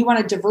diversity, you want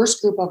a diverse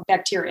group of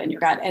bacteria in your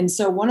gut. And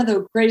so one of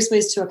the greatest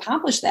ways to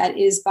accomplish that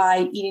is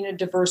by eating a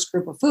diverse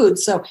group of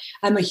foods. So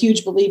I'm a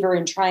huge believer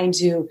in trying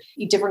to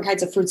eat different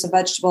kinds of fruits and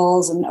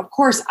vegetables. And of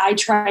course, I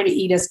try to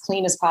eat as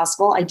clean as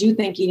possible. I do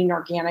think eating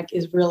organic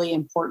is really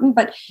important,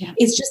 but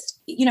It's just,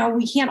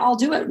 we can't all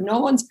do it. No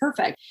one's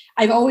perfect.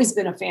 I've always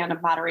been a fan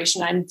of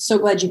moderation. I'm so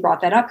glad you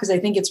brought that up, because I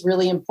think it's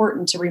really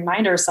important to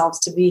remind ourselves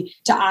to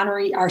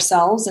honor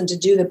ourselves and to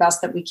do the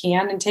best that we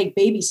can and take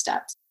baby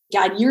steps.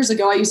 God, years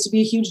ago, I used to be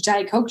a huge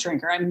Diet Coke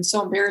drinker. I'm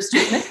so embarrassed to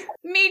admit that.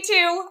 Me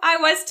too. I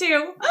was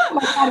too. Oh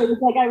my God, it was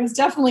like I was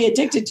definitely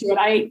addicted to it.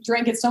 I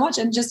drank it so much,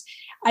 and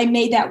I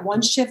made that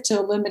one shift to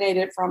eliminate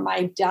it from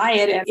my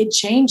diet, and it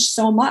changed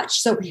so much.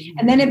 So,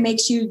 and then it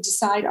makes you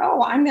decide,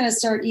 oh, I'm going to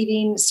start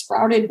eating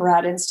sprouted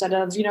bread instead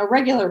of,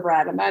 regular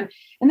bread.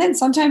 And then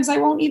sometimes I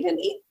won't even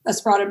eat a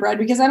sprouted bread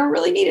because I don't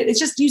really need it. It's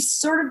just, you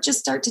sort of just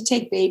start to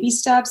take baby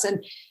steps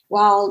and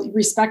while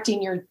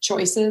respecting your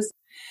choices.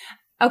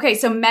 Okay,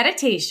 so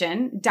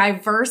meditation,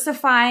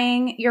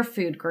 diversifying your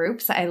food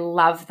groups. I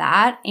love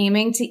that.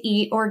 Aiming to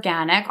eat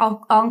organic.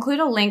 I'll include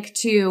a link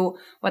to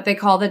what they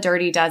call the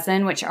Dirty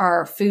Dozen, which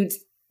are foods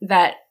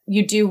that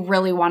you do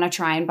really want to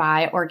try and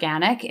buy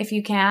organic if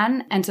you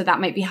can. And so that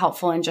might be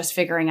helpful in just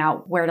figuring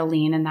out where to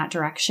lean in that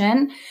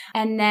direction.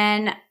 And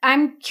then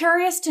I'm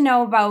curious to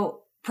know about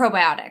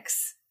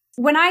probiotics.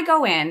 When I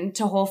go in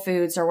to Whole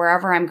Foods or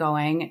wherever I'm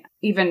going,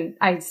 even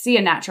I see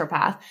a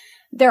naturopath,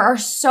 there are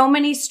so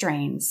many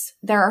strains.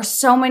 There are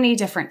so many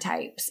different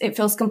types. It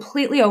feels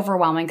completely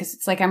overwhelming because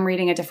it's like I'm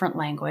reading a different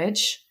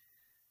language.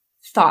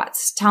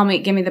 Thoughts? Tell me,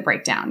 give me the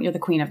breakdown. You're the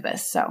queen of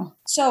this.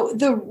 So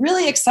the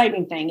really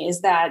exciting thing is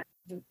that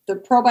the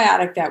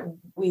probiotic that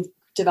we've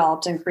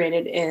developed and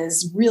created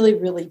is really,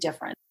 really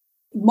different.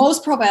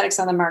 Most probiotics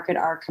on the market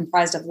are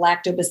comprised of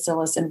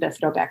lactobacillus and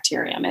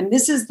bifidobacterium. And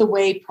this is the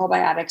way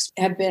probiotics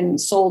have been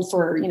sold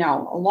for,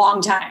 a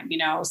long time,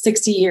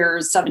 60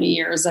 years, 70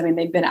 years. I mean,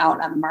 they've been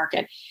out on the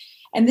market.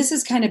 And this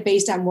is kind of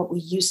based on what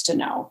we used to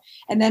know.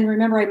 And then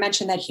remember, I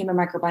mentioned that Human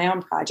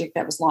Microbiome Project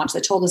that was launched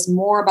that told us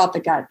more about the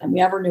gut than we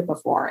ever knew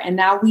before. And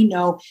now we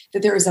know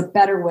that there is a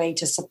better way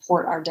to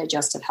support our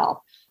digestive health.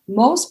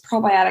 Most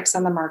probiotics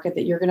on the market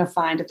that you're going to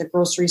find at the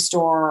grocery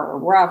store or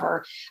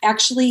wherever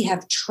actually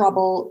have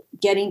trouble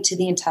getting to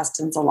the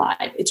intestines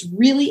alive. It's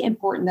really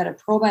important that a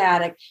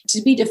probiotic,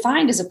 to be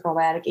defined as a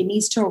probiotic, it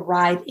needs to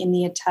arrive in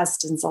the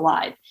intestines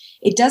alive.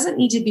 It doesn't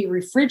need to be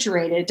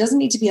refrigerated. It doesn't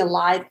need to be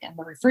alive in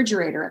the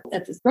refrigerator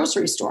at the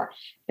grocery store.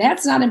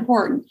 That's not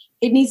important.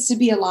 It needs to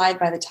be alive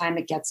by the time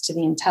it gets to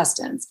the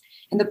intestines.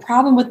 And the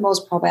problem with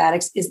most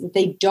probiotics is that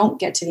they don't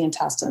get to the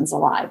intestines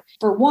alive.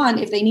 For one,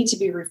 if they need to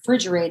be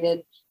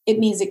refrigerated, it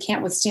means it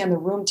can't withstand the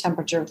room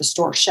temperature of the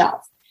store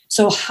shelf.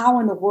 So how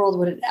in the world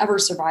would it ever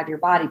survive your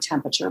body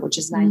temperature, which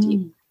is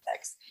 98.6?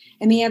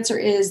 And the answer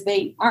is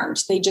they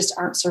aren't. They just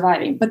aren't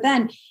surviving. But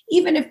then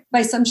even if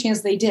by some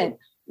chance they did,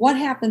 what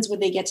happens when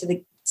they get to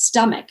the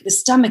stomach? The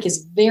stomach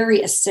is very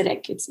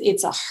acidic.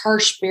 It's a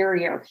harsh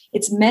barrier.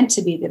 It's meant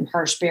to be the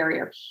harsh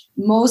barrier.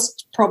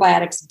 Most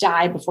probiotics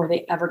die before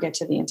they ever get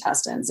to the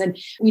intestines. And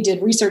we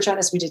did research on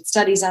this. We did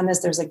studies on this.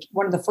 There's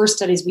one of the first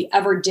studies we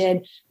ever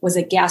did was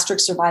a gastric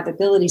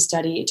survivability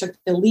study. It took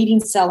the leading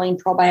selling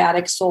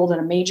probiotic sold in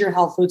a major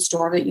health food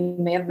store that you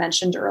may have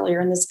mentioned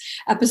earlier in this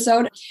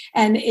episode.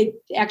 And it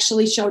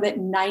actually showed that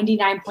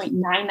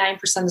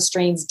 99.99% of the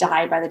strains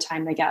died by the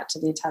time they got to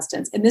the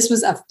intestines. And this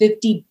was a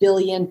 50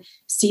 billion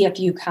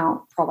CFU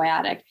count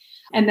probiotic.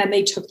 And then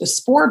they took the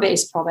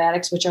spore-based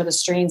probiotics, which are the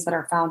strains that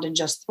are found in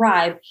Just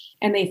Thrive,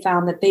 and they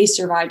found that they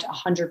survived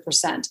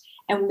 100%.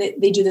 And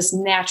they do this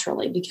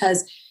naturally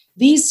because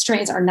these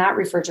strains are not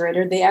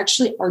refrigerated. They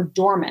actually are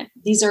dormant.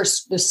 These are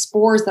the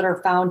spores that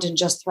are found in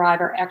Just Thrive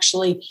are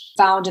actually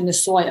found in the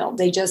soil.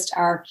 They just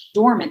are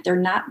dormant. They're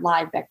not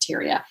live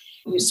bacteria.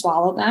 You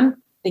swallow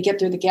them. They get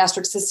through the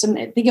gastric system.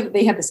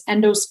 They have this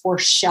endospore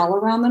shell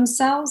around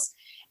themselves.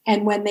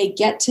 And when they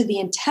get to the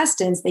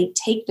intestines, they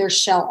take their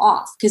shell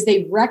off because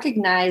they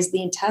recognize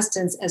the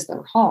intestines as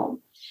their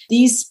home.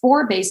 These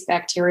spore-based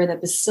bacteria, the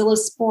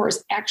bacillus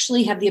spores,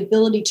 actually have the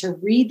ability to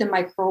read the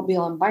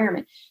microbial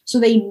environment. So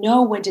they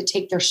know when to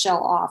take their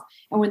shell off.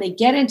 And when they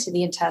get into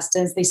the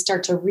intestines, they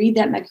start to read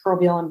that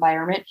microbial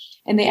environment.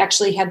 And they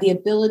actually have the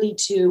ability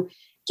to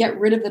get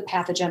rid of the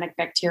pathogenic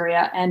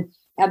bacteria and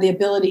have the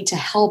ability to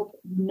help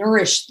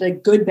nourish the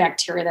good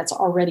bacteria that's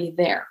already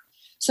there.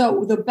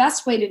 So the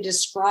best way to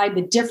describe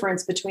the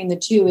difference between the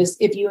two is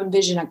if you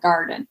envision a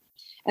garden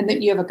and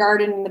that you have a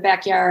garden in the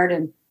backyard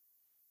and,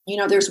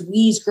 there's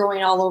weeds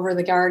growing all over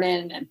the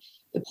garden and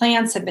the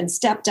plants have been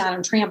stepped on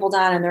and trampled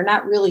on and they're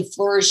not really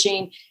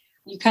flourishing.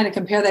 You kind of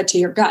compare that to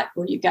your gut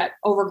where you've got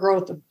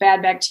overgrowth of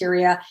bad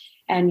bacteria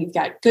and you've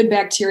got good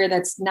bacteria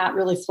that's not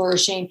really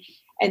flourishing.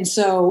 And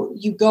so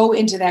you go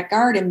into that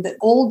garden, the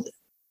old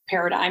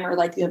paradigm or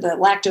like the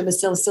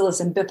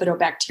lactobacillus and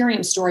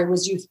bifidobacterium story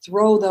was you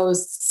throw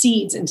those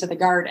seeds into the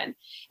garden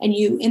and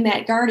in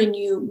that garden,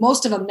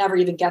 most of them never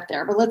even get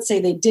there. But let's say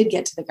they did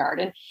get to the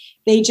garden.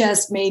 They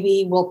just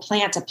maybe will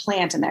plant a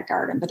plant in that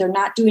garden, but they're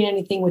not doing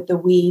anything with the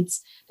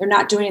weeds. They're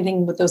not doing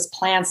anything with those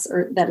plants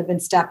that have been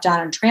stepped on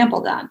and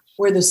trampled on.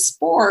 Where the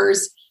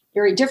spores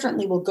very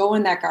differently will go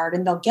in that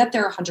garden. They'll get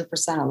there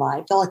 100%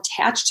 alive. They'll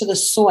attach to the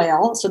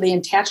soil. So they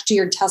attach to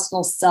your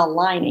intestinal cell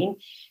lining.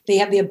 They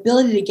have the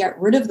ability to get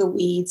rid of the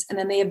weeds, and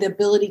then they have the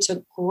ability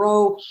to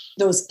grow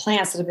those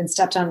plants that have been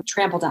stepped on and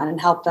trampled on and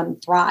help them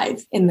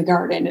thrive in the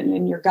garden and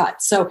in your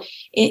gut. So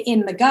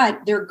in the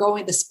gut,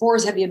 the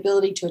spores have the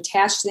ability to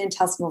attach to the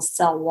intestinal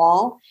cell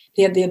wall.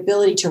 They have the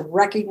ability to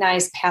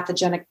recognize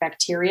pathogenic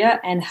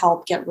bacteria and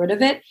help get rid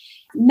of it.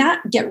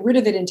 not get rid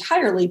of it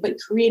entirely, but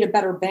create a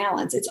better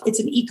balance. It's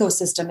an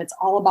ecosystem. It's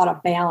all about a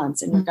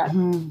balance in your gut.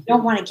 You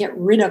don't want to get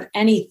rid of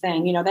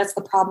anything. That's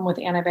the problem with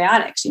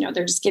antibiotics.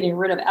 They're just getting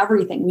rid of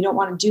everything. We don't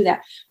want to do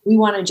that. We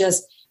want to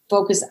just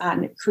focus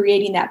on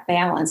creating that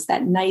balance,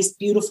 that nice,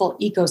 beautiful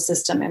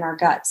ecosystem in our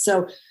gut.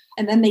 So,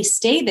 and then they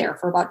stay there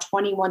for about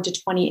 21 to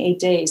 28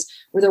 days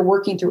where they're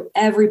working through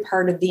every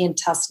part of the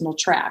intestinal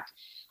tract.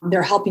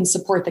 They're helping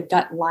support the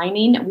gut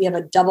lining. We have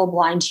a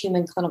double-blind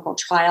human clinical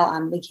trial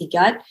on leaky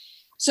gut.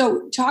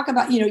 So talk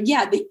about,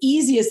 the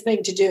easiest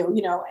thing to do,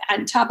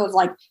 on top of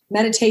like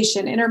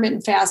meditation,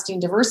 intermittent fasting,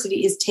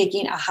 diversity is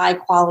taking a high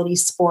quality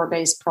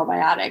spore-based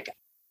probiotic.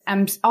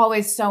 I'm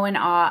always so in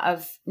awe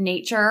of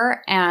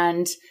nature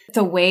and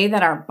the way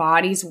that our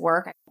bodies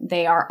work.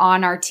 They are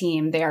on our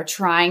team. They are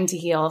trying to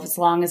heal. As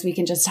long as we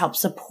can just help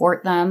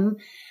support them,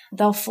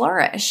 they'll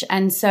flourish.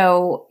 And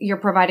so you're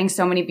providing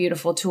so many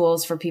beautiful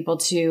tools for people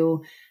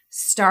to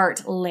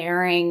start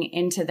layering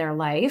into their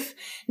life.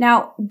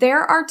 Now,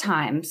 there are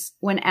times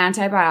when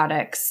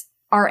antibiotics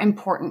are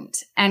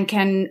important and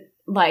can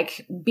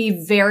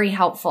be very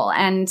helpful.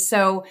 And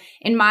so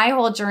in my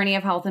whole journey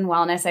of health and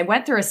wellness, I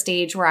went through a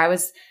stage where I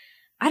was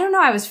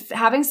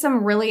having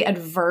some really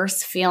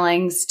adverse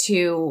feelings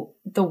to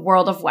the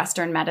world of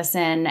Western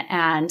medicine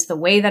and the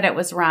way that it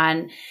was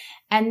run.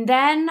 And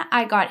then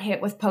I got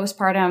hit with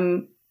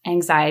postpartum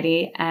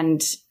anxiety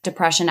and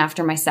depression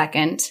after my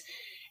second.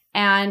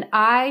 And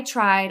I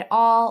tried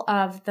all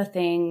of the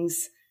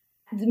things,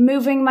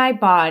 moving my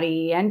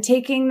body and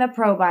taking the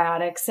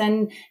probiotics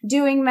and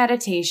doing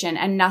meditation,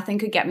 and nothing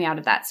could get me out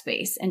of that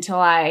space until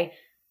I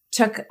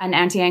took an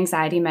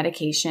anti-anxiety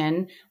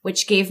medication,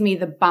 which gave me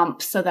the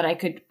bump so that I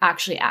could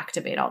actually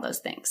activate all those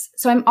things.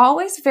 So I'm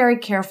always very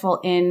careful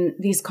in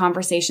these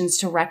conversations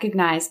to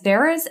recognize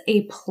there is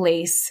a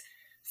place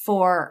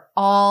for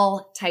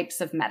all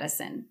types of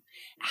medicine.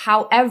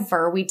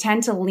 However, we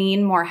tend to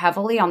lean more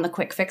heavily on the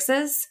quick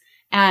fixes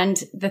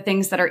and the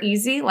things that are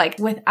easy,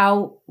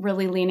 without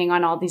really leaning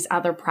on all these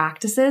other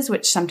practices,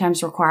 which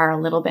sometimes require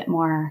a little bit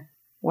more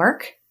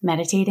work,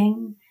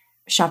 meditating,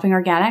 shopping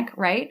organic,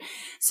 right?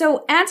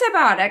 So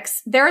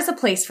antibiotics, there is a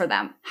place for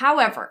them.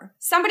 However,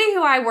 somebody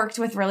who I worked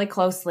with really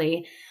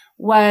closely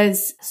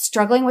was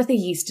struggling with a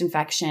yeast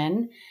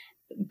infection,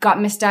 got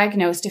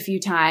misdiagnosed a few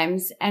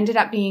times, ended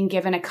up being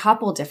given a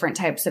couple different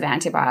types of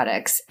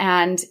antibiotics,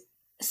 and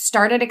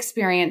started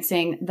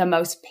experiencing the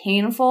most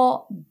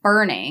painful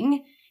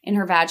burning in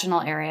her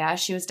vaginal area.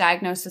 She was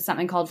diagnosed with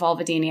something called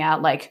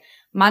vulvodynia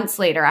months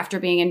later after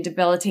being in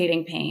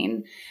debilitating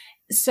pain.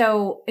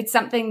 So it's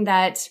something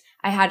that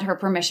I had her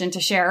permission to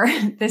share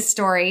this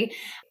story.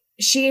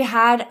 She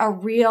had a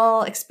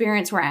real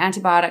experience where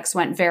antibiotics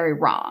went very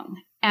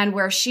wrong and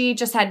where she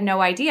just had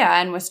no idea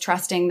and was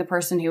trusting the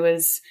person who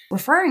was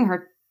referring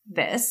her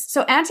this.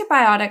 So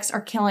antibiotics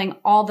are killing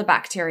all the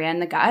bacteria in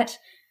the gut.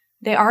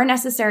 They are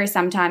necessary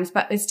sometimes,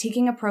 but is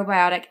taking a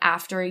probiotic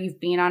after you've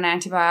been on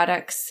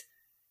antibiotics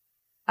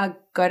a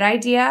good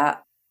idea?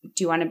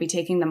 Do you want to be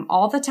taking them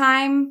all the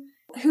time?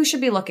 Who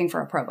should be looking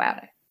for a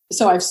probiotic?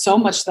 So I have so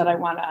much that I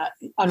want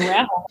to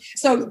unravel.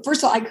 So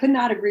first of all, I could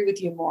not agree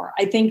with you more.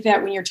 I think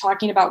that when you're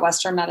talking about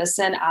Western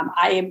medicine,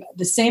 I am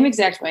the same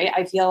exact way.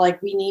 I feel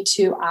like we need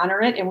to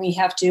honor it and we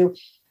have to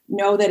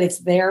know that it's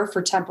there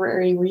for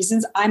temporary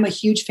reasons. I'm a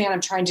huge fan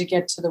of trying to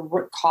get to the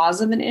root cause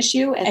of an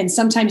issue. And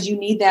sometimes you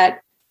need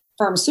that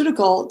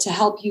pharmaceutical to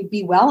help you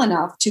be well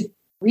enough to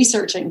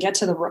research and get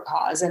to the root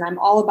cause. And I'm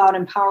all about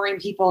empowering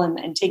people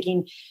and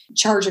taking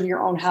charge of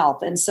your own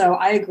health. And so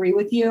I agree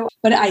with you,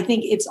 but I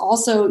think it's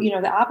also,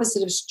 the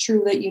opposite is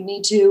true, that you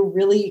need to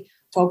really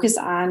focus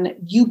on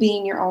you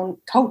being your own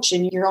coach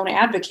and your own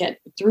advocate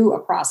through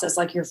a process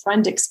like your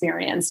friend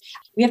experienced.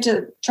 We have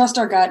to trust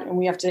our gut and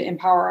we have to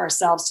empower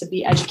ourselves to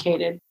be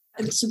educated.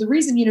 And so the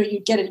reason, you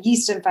get a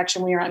yeast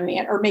infection when you're on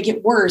or make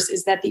it worse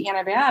is that the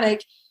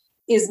antibiotic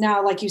is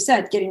now, like you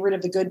said, getting rid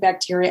of the good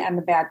bacteria and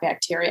the bad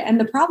bacteria. And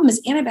the problem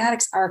is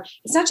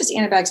it's not just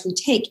antibiotics we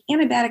take,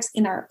 antibiotics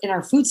in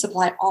our food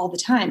supply all the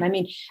time. I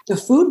mean, the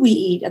food we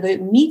eat, the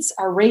meats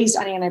are raised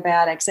on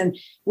antibiotics and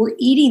we're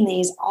eating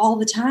these all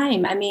the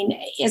time. I mean,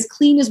 as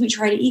clean as we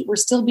try to eat, we're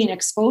still being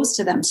exposed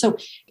to them. So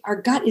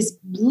our gut is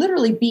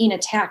literally being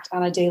attacked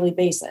on a daily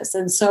basis.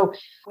 And so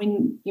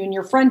when you and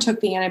your friend took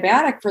the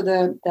antibiotic for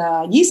the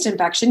yeast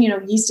infection,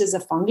 yeast is a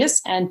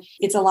fungus and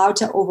it's allowed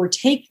to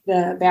overtake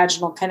the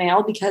vaginal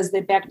canal because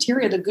the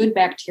bacteria, the good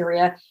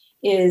bacteria,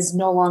 is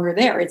no longer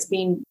there. It's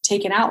being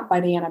taken out by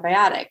the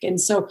antibiotic.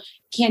 And so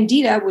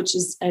Candida, which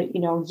is,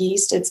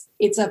 yeast,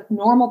 it's a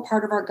normal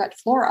part of our gut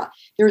flora.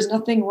 There's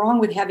nothing wrong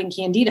with having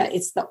Candida.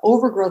 It's the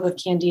overgrowth of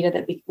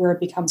Candida where it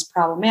becomes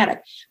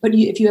problematic. But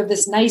if you have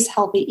this nice,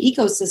 healthy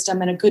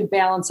ecosystem and a good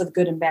balance of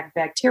good and bad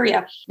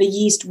bacteria, the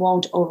yeast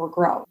won't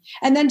overgrow.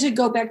 And then to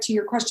go back to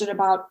your question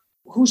about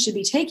who should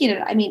be taking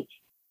it, I mean,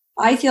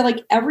 I feel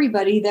like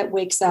everybody that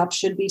wakes up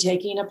should be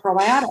taking a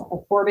probiotic,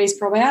 a spore-based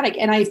probiotic.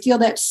 And I feel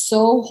that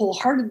so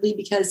wholeheartedly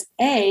because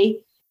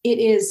it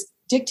is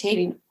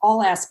dictating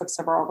all aspects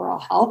of our overall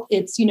health.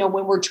 It's,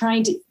 when we're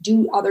trying to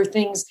do other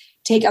things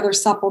take other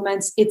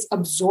supplements, it's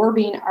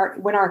absorbing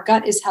when our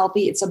gut is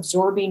healthy, it's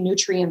absorbing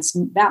nutrients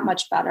that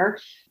much better.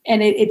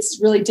 And it's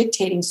really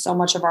dictating so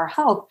much of our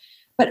health.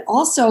 But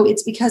also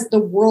it's because the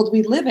world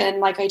we live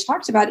in, like I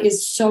talked about,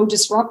 is so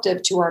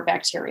disruptive to our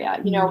bacteria.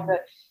 You know,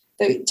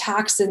 the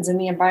toxins in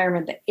the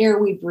environment, the air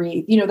we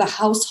breathe, you know, the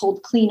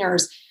household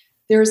cleaners.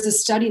 There's a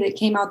study that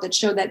came out that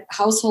showed that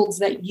households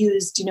that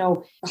used, you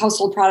know,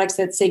 household products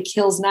that say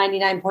kills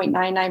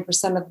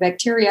 99.99% of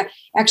bacteria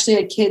actually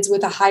had kids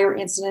with a higher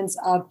incidence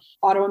of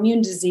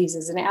autoimmune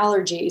diseases and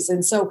allergies.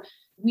 And so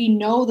we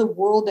know the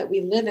world that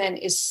we live in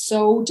is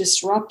so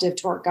disruptive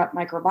to our gut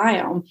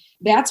microbiome.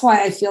 That's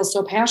why I feel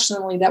so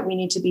passionately that we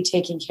need to be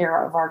taking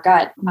care of our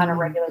gut on a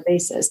regular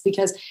basis,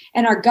 because,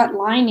 and our gut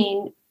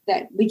lining,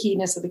 that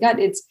leakiness of the gut,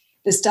 it's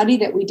the study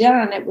that we did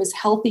on it was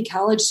healthy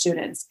college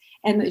students.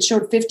 And it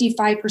showed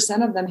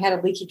 55% of them had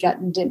a leaky gut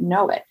and didn't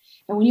know it.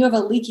 And when you have a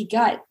leaky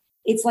gut,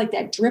 it's like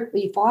that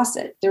drippy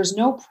faucet. There's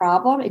no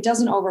problem. It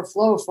doesn't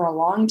overflow for a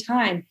long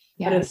time,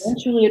 but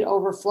eventually it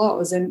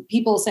overflows. And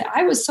people say,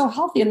 I was so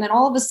healthy. And then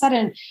all of a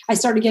sudden I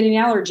started getting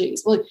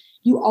allergies. Well,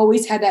 you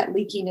always had that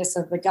leakiness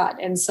of the gut.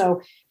 And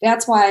so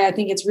that's why I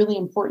think it's really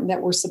important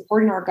that we're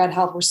supporting our gut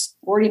health. We're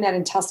supporting that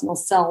intestinal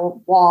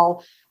cell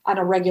wall on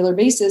a regular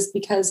basis,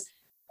 because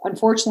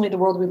unfortunately the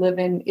world we live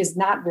in is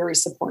not very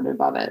supportive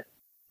of it.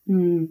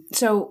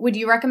 So would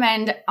you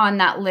recommend on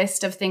that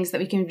list of things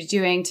that we can be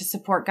doing to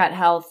support gut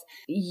health,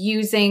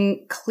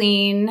 using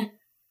cleaning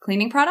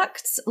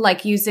products,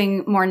 like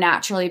using more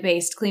naturally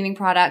based cleaning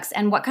products?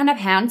 And what kind of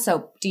hand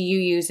soap do you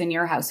use in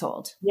your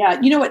household? Yeah,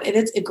 you know what?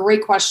 It's a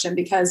great question,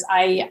 because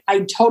I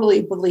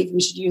totally believe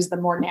we should use the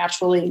more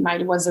naturally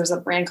minded ones. There's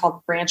a brand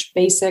called Branch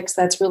Basics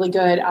that's really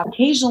good.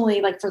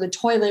 Occasionally, like for the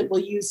toilet,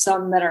 we'll use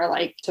some that are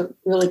like to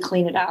really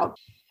clean it out.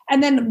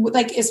 And then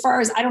like, as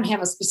far as I don't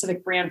have a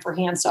specific brand for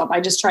hand soap,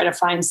 I just try to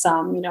find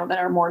some, you know, that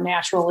are more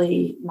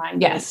naturally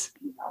minded,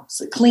 you know,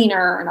 so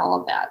cleaner and all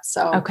of that.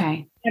 So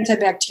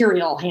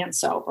antibacterial hand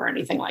soap or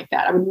anything like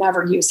that. I would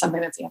never use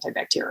something that's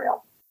antibacterial.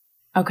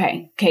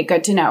 Okay.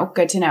 Good to know.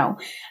 Good to know.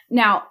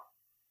 Now,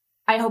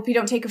 I hope you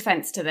don't take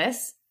offense to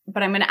this,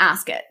 but I'm going to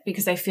ask it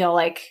because I feel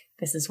like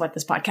this is what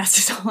this podcast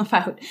is all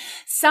about.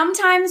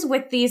 Sometimes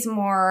with these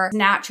more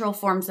natural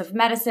forms of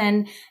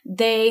medicine,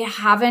 they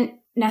haven't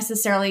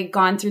necessarily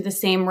gone through the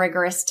same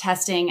rigorous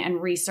testing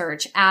and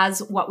research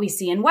as what we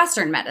see in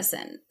Western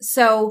medicine.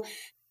 So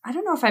I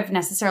don't know if I've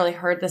necessarily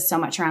heard this so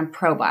much around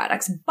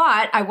probiotics,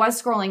 but I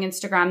was scrolling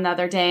Instagram the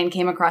other day and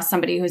came across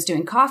somebody who was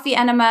doing coffee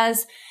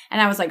enemas.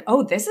 And I was like,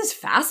 oh, this is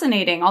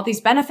fascinating. All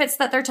these benefits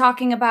that they're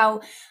talking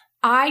about.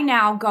 I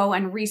now go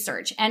and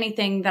research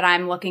anything that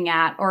I'm looking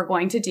at or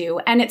going to do.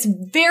 And it's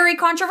very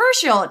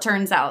controversial, it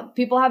turns out.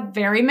 People have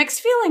very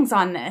mixed feelings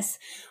on this.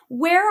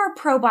 Where are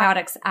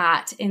probiotics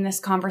at in this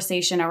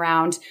conversation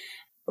around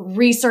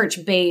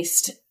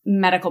research-based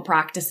medical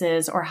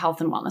practices or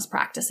health and wellness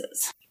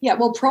practices? Yeah,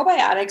 well,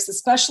 probiotics,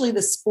 especially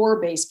the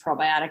spore-based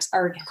probiotics,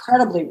 are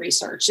incredibly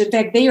researched. In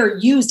fact, they are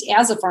used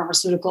as a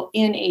pharmaceutical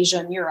in Asia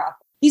and Europe.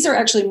 These are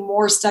actually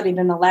more studied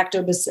than the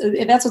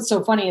lactobacillus. That's what's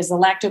so funny is the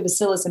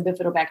lactobacillus and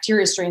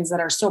bifidobacteria strains that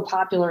are so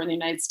popular in the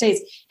United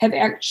States have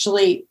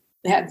actually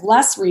had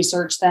less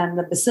research than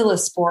the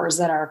bacillus spores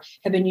that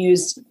have been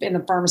used in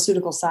the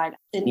pharmaceutical side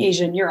in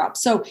Asia and Europe.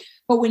 So,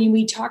 but when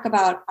we talk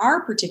about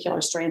our particular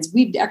strains,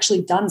 we've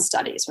actually done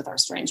studies with our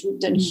strains. We've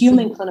done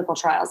human clinical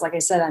trials, like I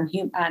said, on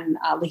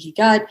leaky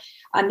gut,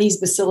 on these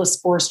bacillus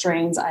spore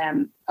strains.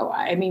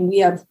 We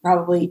have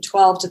probably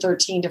 12 to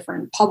 13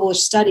 different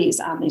published studies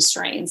on these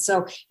strains.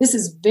 So this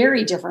is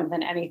very different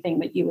than anything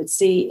that you would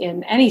see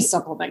in any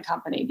supplement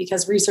company,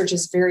 because research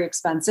is very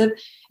expensive.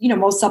 You know,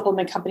 most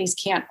supplement companies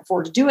can't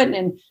afford to do it.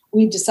 And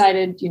we've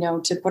decided, you know,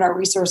 to put our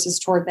resources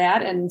toward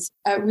that. And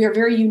we are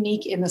very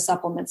unique in the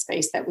supplement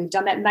space that we've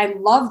done that. And I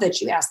love that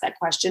you asked that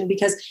question,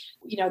 because,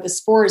 you know, the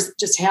spores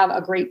just have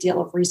a great deal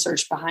of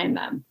research behind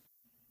them.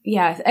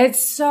 Yeah,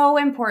 it's so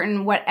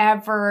important,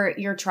 whatever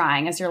you're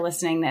trying as you're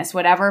listening this,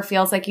 whatever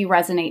feels like you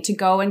resonate, to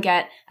go and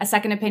get a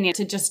second opinion,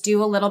 to just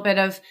do a little bit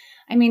of,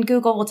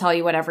 Google will tell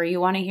you whatever you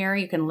want to hear.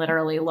 You can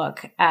literally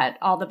look at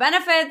all the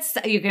benefits.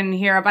 You can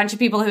hear a bunch of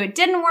people who it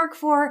didn't work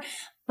for.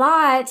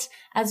 But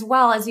as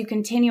well as you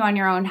continue on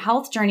your own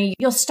health journey,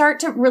 you'll start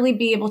to really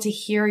be able to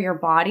hear your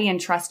body and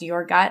trust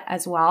your gut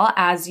as well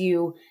as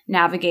you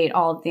navigate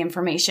all of the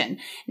information.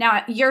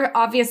 Now, you're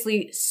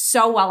obviously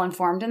so well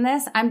informed in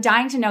this. I'm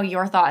dying to know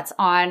your thoughts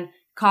on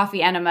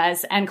coffee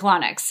enemas and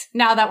colonics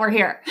now that we're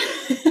here.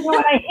 You know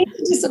what, I hate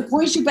to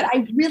disappoint you, but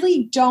I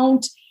really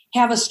don't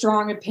have a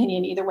strong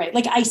opinion either way.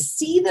 Like, I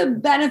see the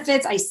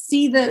benefits, I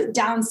see the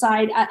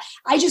downside.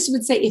 I just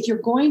would say, if you're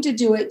going to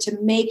do it, to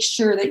make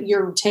sure that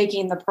you're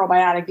taking the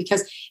probiotic,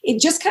 because it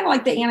just kind of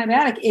like the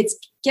antibiotic, it's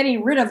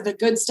getting rid of the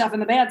good stuff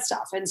and the bad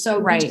stuff. And so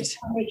we just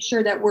want to make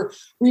sure that we're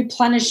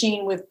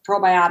replenishing with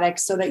probiotics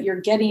so that you're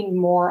getting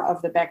more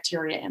of the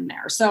bacteria in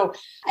there. So,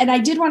 and I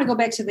did want to go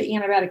back to the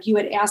antibiotic. You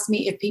had asked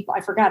me if people,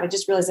 I forgot, I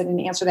just realized I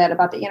didn't answer that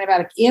about the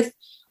antibiotic. If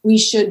we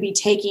should be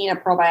taking a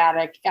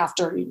probiotic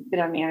after you've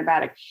been on the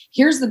antibiotic.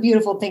 Here's the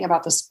beautiful thing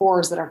about the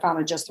spores that are found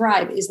in Just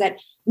Thrive is that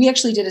we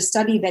actually did a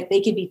study that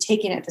they could be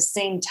taken at the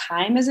same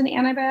time as an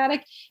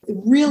antibiotic.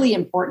 Really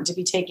important to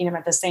be taking them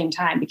at the same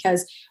time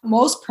because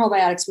most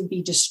probiotics would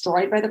be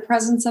destroyed by the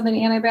presence of an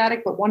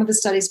antibiotic. But one of the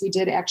studies we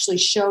did actually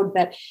showed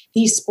that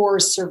these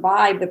spores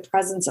survive the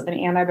presence of an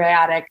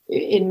antibiotic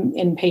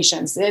in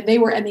patients.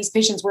 And these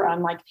patients were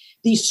on like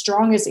the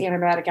strongest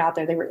antibiotic out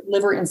there. They were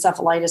liver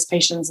encephalitis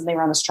patients and they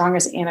were on the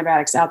strongest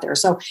antibiotics out there.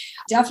 So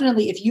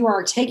definitely if you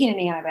are taking an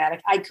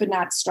antibiotic, I could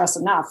not stress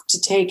enough to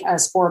take a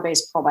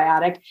spore-based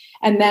probiotic.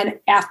 And then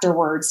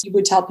afterwards, you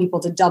would tell people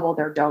to double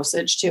their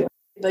dosage too.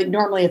 Like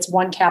normally it's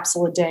 1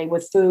 capsule a day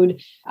with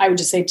food. I would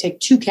just say take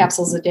 2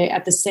 capsules a day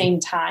at the same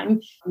time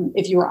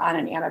if you were on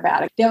an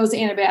antibiotic. Those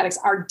antibiotics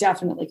are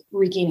definitely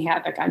wreaking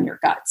havoc on your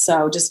gut.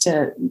 So just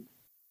to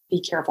be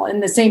careful.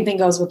 And the same thing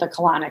goes with the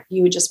colonic.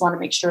 You would just want to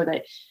make sure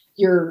that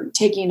you're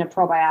taking a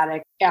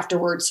probiotic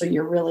afterwards so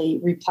you're really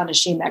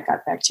replenishing that gut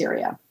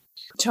bacteria.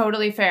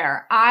 Totally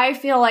fair. I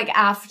feel like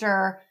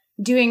after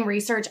doing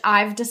research,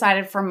 I've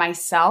decided for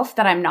myself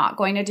that I'm not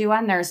going to do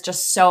one. There's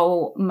just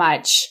so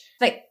much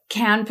that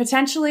can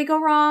potentially go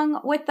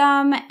wrong with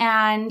them.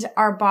 And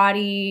our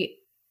body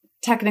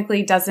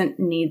technically doesn't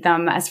need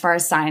them as far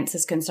as science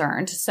is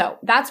concerned. So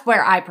that's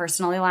where I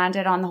personally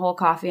landed on the whole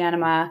coffee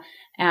enema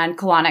and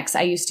colonics.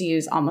 I used to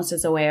use almost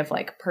as a way of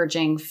like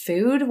purging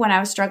food when I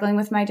was struggling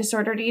with my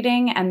disordered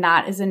eating. And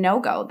that is a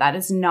no-go. That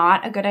is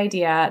not a good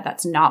idea.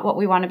 That's not what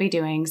we want to be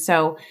doing.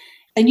 So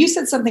and you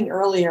said something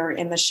earlier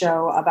in the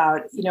show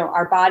about,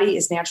 our body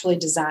is naturally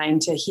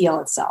designed to heal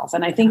itself.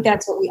 And I think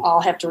that's what we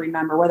all have to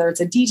remember, whether it's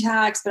a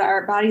detox, but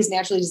our body is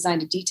naturally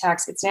designed to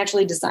detox. It's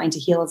naturally designed to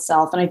heal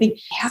itself. And I think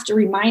we have to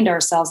remind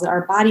ourselves that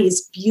our body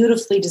is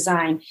beautifully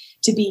designed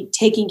to be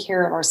taking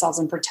care of ourselves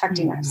and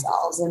protecting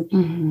ourselves.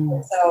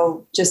 And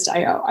so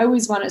I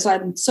always want to, so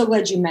I'm so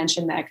glad you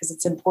mentioned that because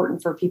it's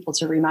important for people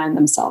to remind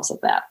themselves of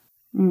that.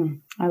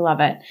 I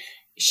love it.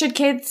 Should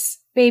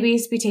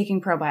babies be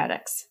taking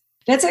probiotics?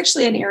 That's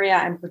actually an area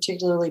I'm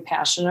particularly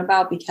passionate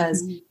about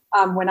because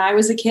when I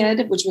was a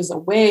kid, which was a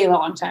way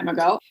long time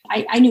ago,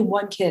 I knew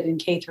one kid in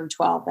K through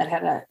 12 that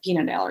had a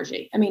peanut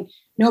allergy. I mean,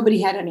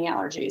 nobody had any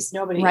allergies.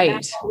 Nobody.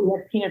 Right. We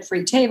have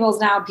peanut-free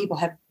tables now. People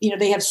have,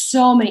 they have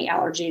so many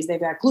allergies.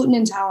 They've got gluten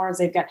intolerance.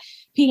 They've got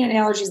peanut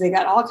allergies. They've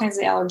got all kinds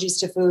of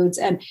allergies to foods.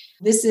 And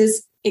this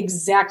is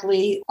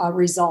exactly a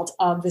result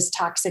of this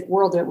toxic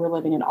world that we're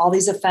living in, all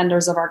these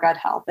offenders of our gut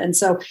health. And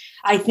so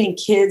I think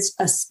kids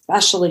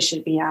especially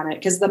should be on it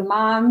because the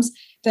moms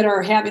that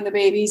are having the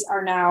babies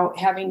are now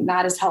having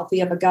not as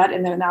healthy of a gut.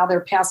 And now they're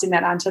passing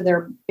that on to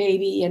their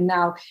baby. And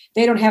now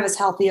they don't have as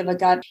healthy of a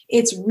gut.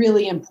 It's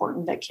really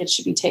important that kids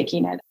should be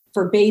taking it.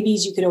 For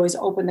babies, you could always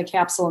open the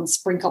capsule and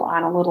sprinkle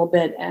on a little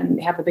bit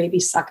and have the baby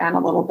suck on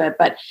a little bit,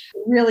 but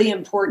really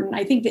important.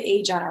 I think the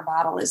age on our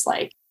bottle is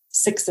like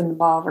 6 and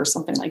above or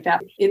something like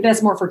that.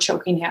 That's more for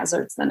choking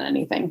hazards than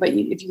anything. But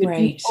if you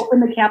could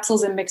open the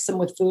capsules and mix them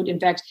with food. In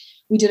fact,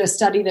 we did a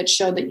study that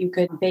showed that you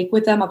could bake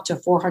with them up to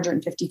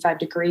 455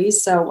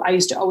 degrees. So I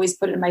used to always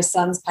put it in my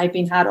son's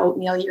piping hot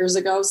oatmeal years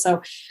ago.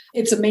 So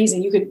it's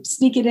amazing. You could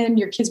sneak it in.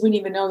 Your kids wouldn't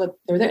even know that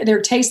they're there.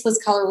 They're tasteless,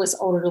 colorless,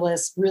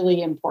 odorless,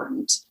 really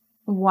important.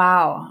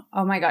 Wow.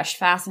 Oh my gosh.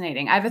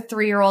 Fascinating. I have a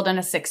 3-year-old and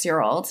a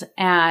 6-year-old,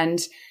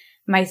 and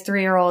my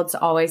 3-year-old's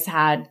always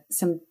had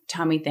some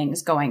tummy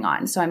things going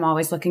on. So I'm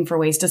always looking for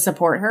ways to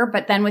support her.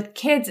 But then with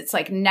kids, it's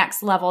like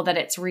next level that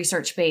it's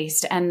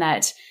research-based and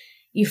that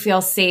you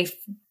feel safe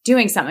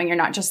doing something. You're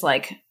not just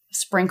like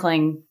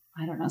sprinkling,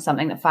 I don't know,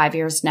 something that 5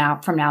 years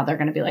from now, they're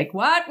going to be like,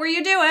 what were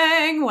you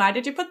doing? Why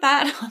did you put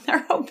that on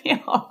their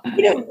oatmeal?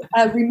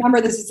 Remember,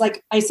 this is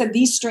like I said,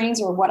 these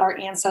strains are what our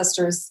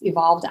ancestors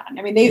evolved on.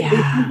 I mean, these are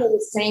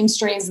the same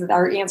strains that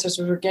our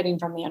ancestors were getting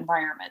from the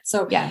environment.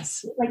 So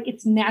yes, like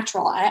it's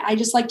natural. I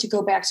just like to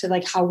go back to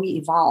like how we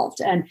evolved.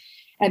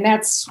 And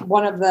that's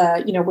one of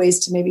the,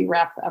 ways to maybe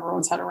wrap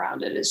everyone's head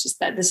around it. It's just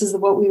that this is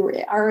what we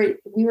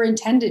were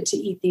intended to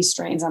eat these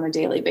strains on a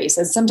daily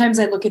basis. Sometimes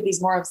I look at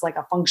these more as like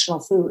a functional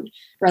food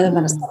rather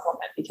than a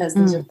supplement because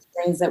these are the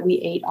strains that we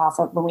ate off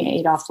of when we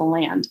ate off the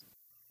land.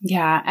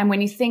 Yeah. And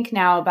when you think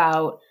now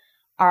about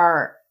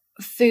our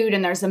food,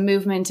 and there's a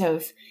movement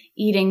of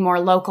eating more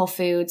local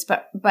foods,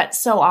 but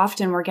so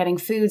often we're getting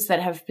foods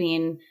that have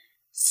been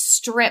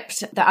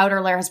stripped. The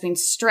outer layer has been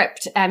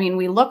stripped. I mean,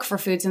 we look for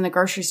foods in the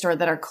grocery store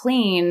that are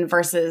clean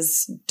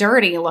versus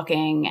dirty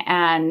looking.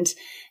 And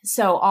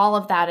so all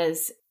of that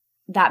is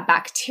that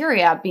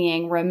bacteria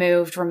being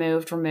removed,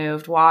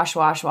 wash,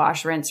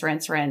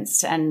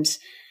 rinse. And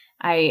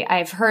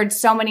I've heard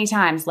so many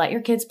times, let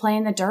your kids play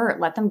in the dirt,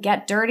 let them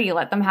get dirty,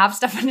 let them have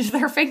stuff under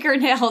their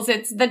fingernails.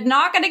 It's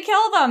not going to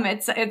kill them.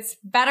 It's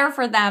better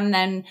for them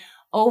than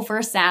over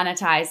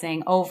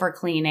sanitizing, over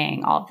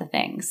cleaning, all the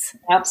things.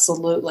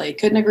 Absolutely.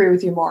 Couldn't agree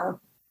with you more.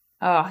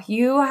 Oh,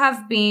 you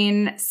have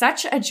been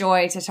such a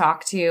joy to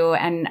talk to,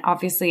 and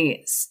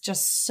obviously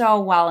just so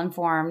well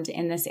informed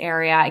in this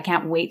area. I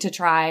can't wait to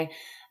try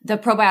the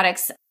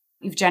probiotics.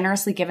 You've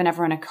generously given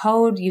everyone a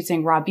code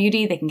using Raw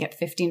Beauty. They can get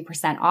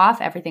 15%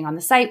 off everything on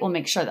the site. We'll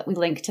make sure that we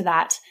link to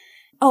that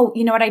Oh,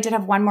 you know what? I did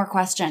have one more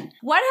question.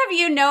 What have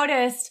you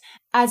noticed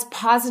as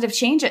positive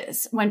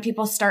changes when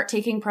people start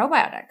taking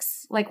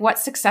probiotics? Like, what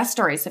success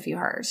stories have you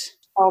heard?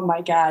 Oh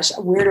my gosh,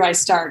 where do I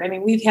start? I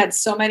mean, we've had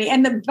so many.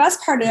 And the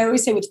best part, I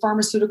always say with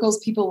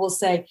pharmaceuticals, people will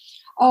say,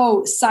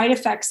 oh, side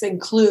effects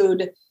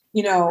include,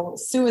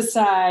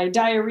 suicide,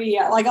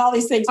 diarrhea, like all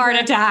these things. Heart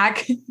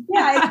attack.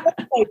 Yeah.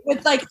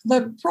 With like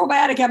the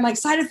probiotic, I'm like,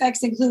 side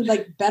effects include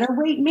like better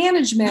weight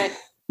management,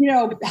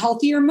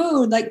 healthier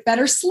mood, like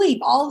better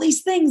sleep, all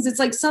these things. It's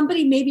like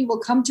somebody maybe will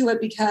come to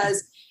it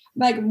because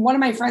like one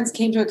of my friends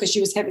came to it because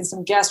she was having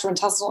some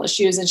gastrointestinal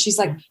issues. And she's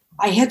like,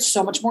 I had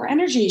so much more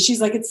energy.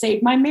 She's like, it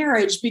saved my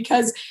marriage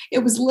because it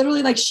was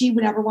literally like she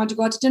would never want to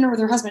go out to dinner with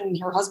her husband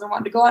and her husband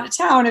wanted to go out of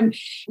town. And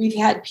we've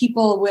had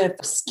people with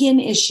skin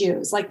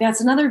issues. Like that's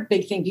another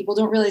big thing. People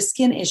don't realize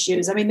skin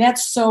issues. I mean,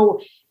 that's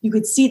so you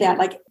could see that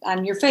like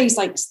on your face,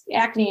 like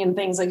acne and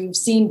things. Like you've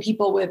seen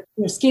people with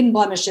skin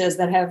blemishes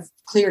that have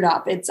cleared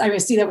up. I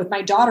see that with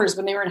my daughters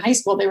when they were in high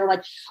school. They were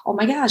like, oh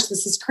my gosh,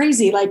 this is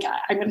crazy. Like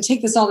I'm going to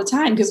take this all the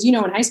time. Because, in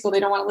high school, they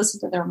don't want to listen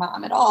to their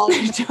mom at all.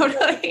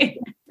 Totally.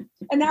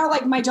 And now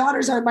like my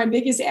daughters are my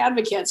biggest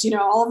advocates,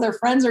 all of their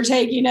friends are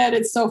taking it.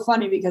 It's so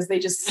funny because they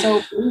just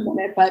so believe in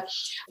it. But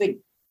the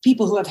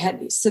people who have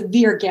had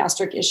severe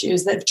gastric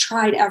issues that have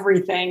tried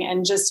everything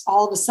and just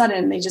all of a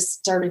sudden they just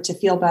started to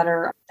feel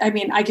better. I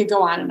mean, I could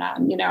go on and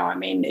on,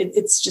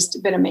 it's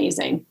just been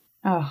amazing.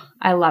 Oh,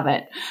 I love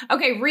it.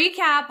 Okay.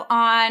 Recap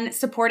on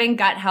supporting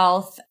gut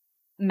health,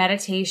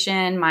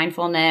 meditation,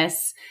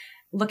 mindfulness,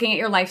 looking at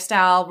your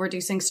lifestyle,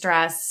 reducing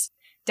stress,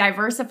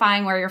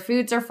 diversifying where your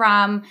foods are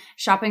from,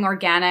 shopping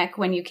organic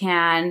when you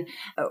can,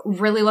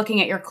 really looking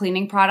at your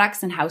cleaning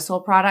products and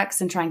household products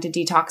and trying to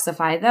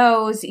detoxify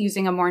those,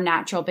 using a more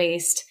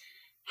natural-based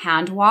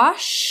hand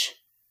wash.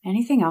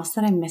 Anything else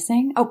that I'm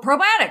missing? Oh,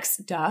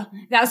 probiotics. Duh.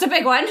 That was a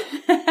big one.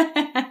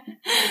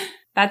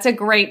 That's a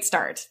great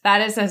start. That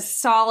is a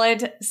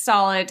solid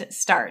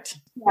start.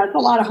 Yeah, it's a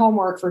lot of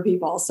homework for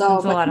people. So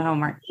it's a lot of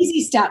homework.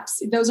 Easy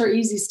steps. Those are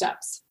easy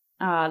steps.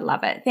 Oh, I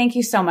love it. Thank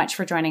you so much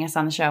for joining us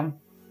on the show.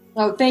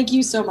 Oh, thank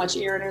you so much,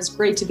 Erin. It was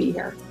great to be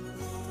here.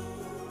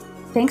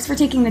 Thanks for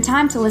taking the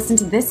time to listen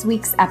to this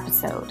week's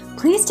episode.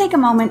 Please take a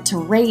moment to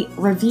rate,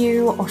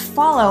 review, or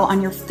follow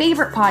on your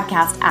favorite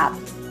podcast app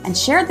and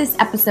share this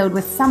episode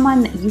with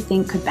someone that you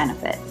think could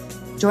benefit.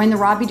 Join the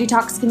Raw Beauty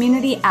Talks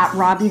community at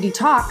Raw Beauty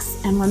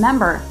Talks. And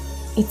remember,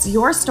 it's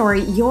your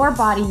story, your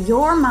body,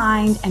 your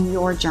mind, and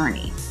your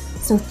journey.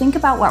 So think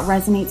about what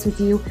resonates with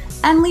you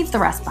and leave the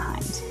rest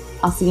behind.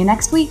 I'll see you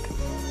next week.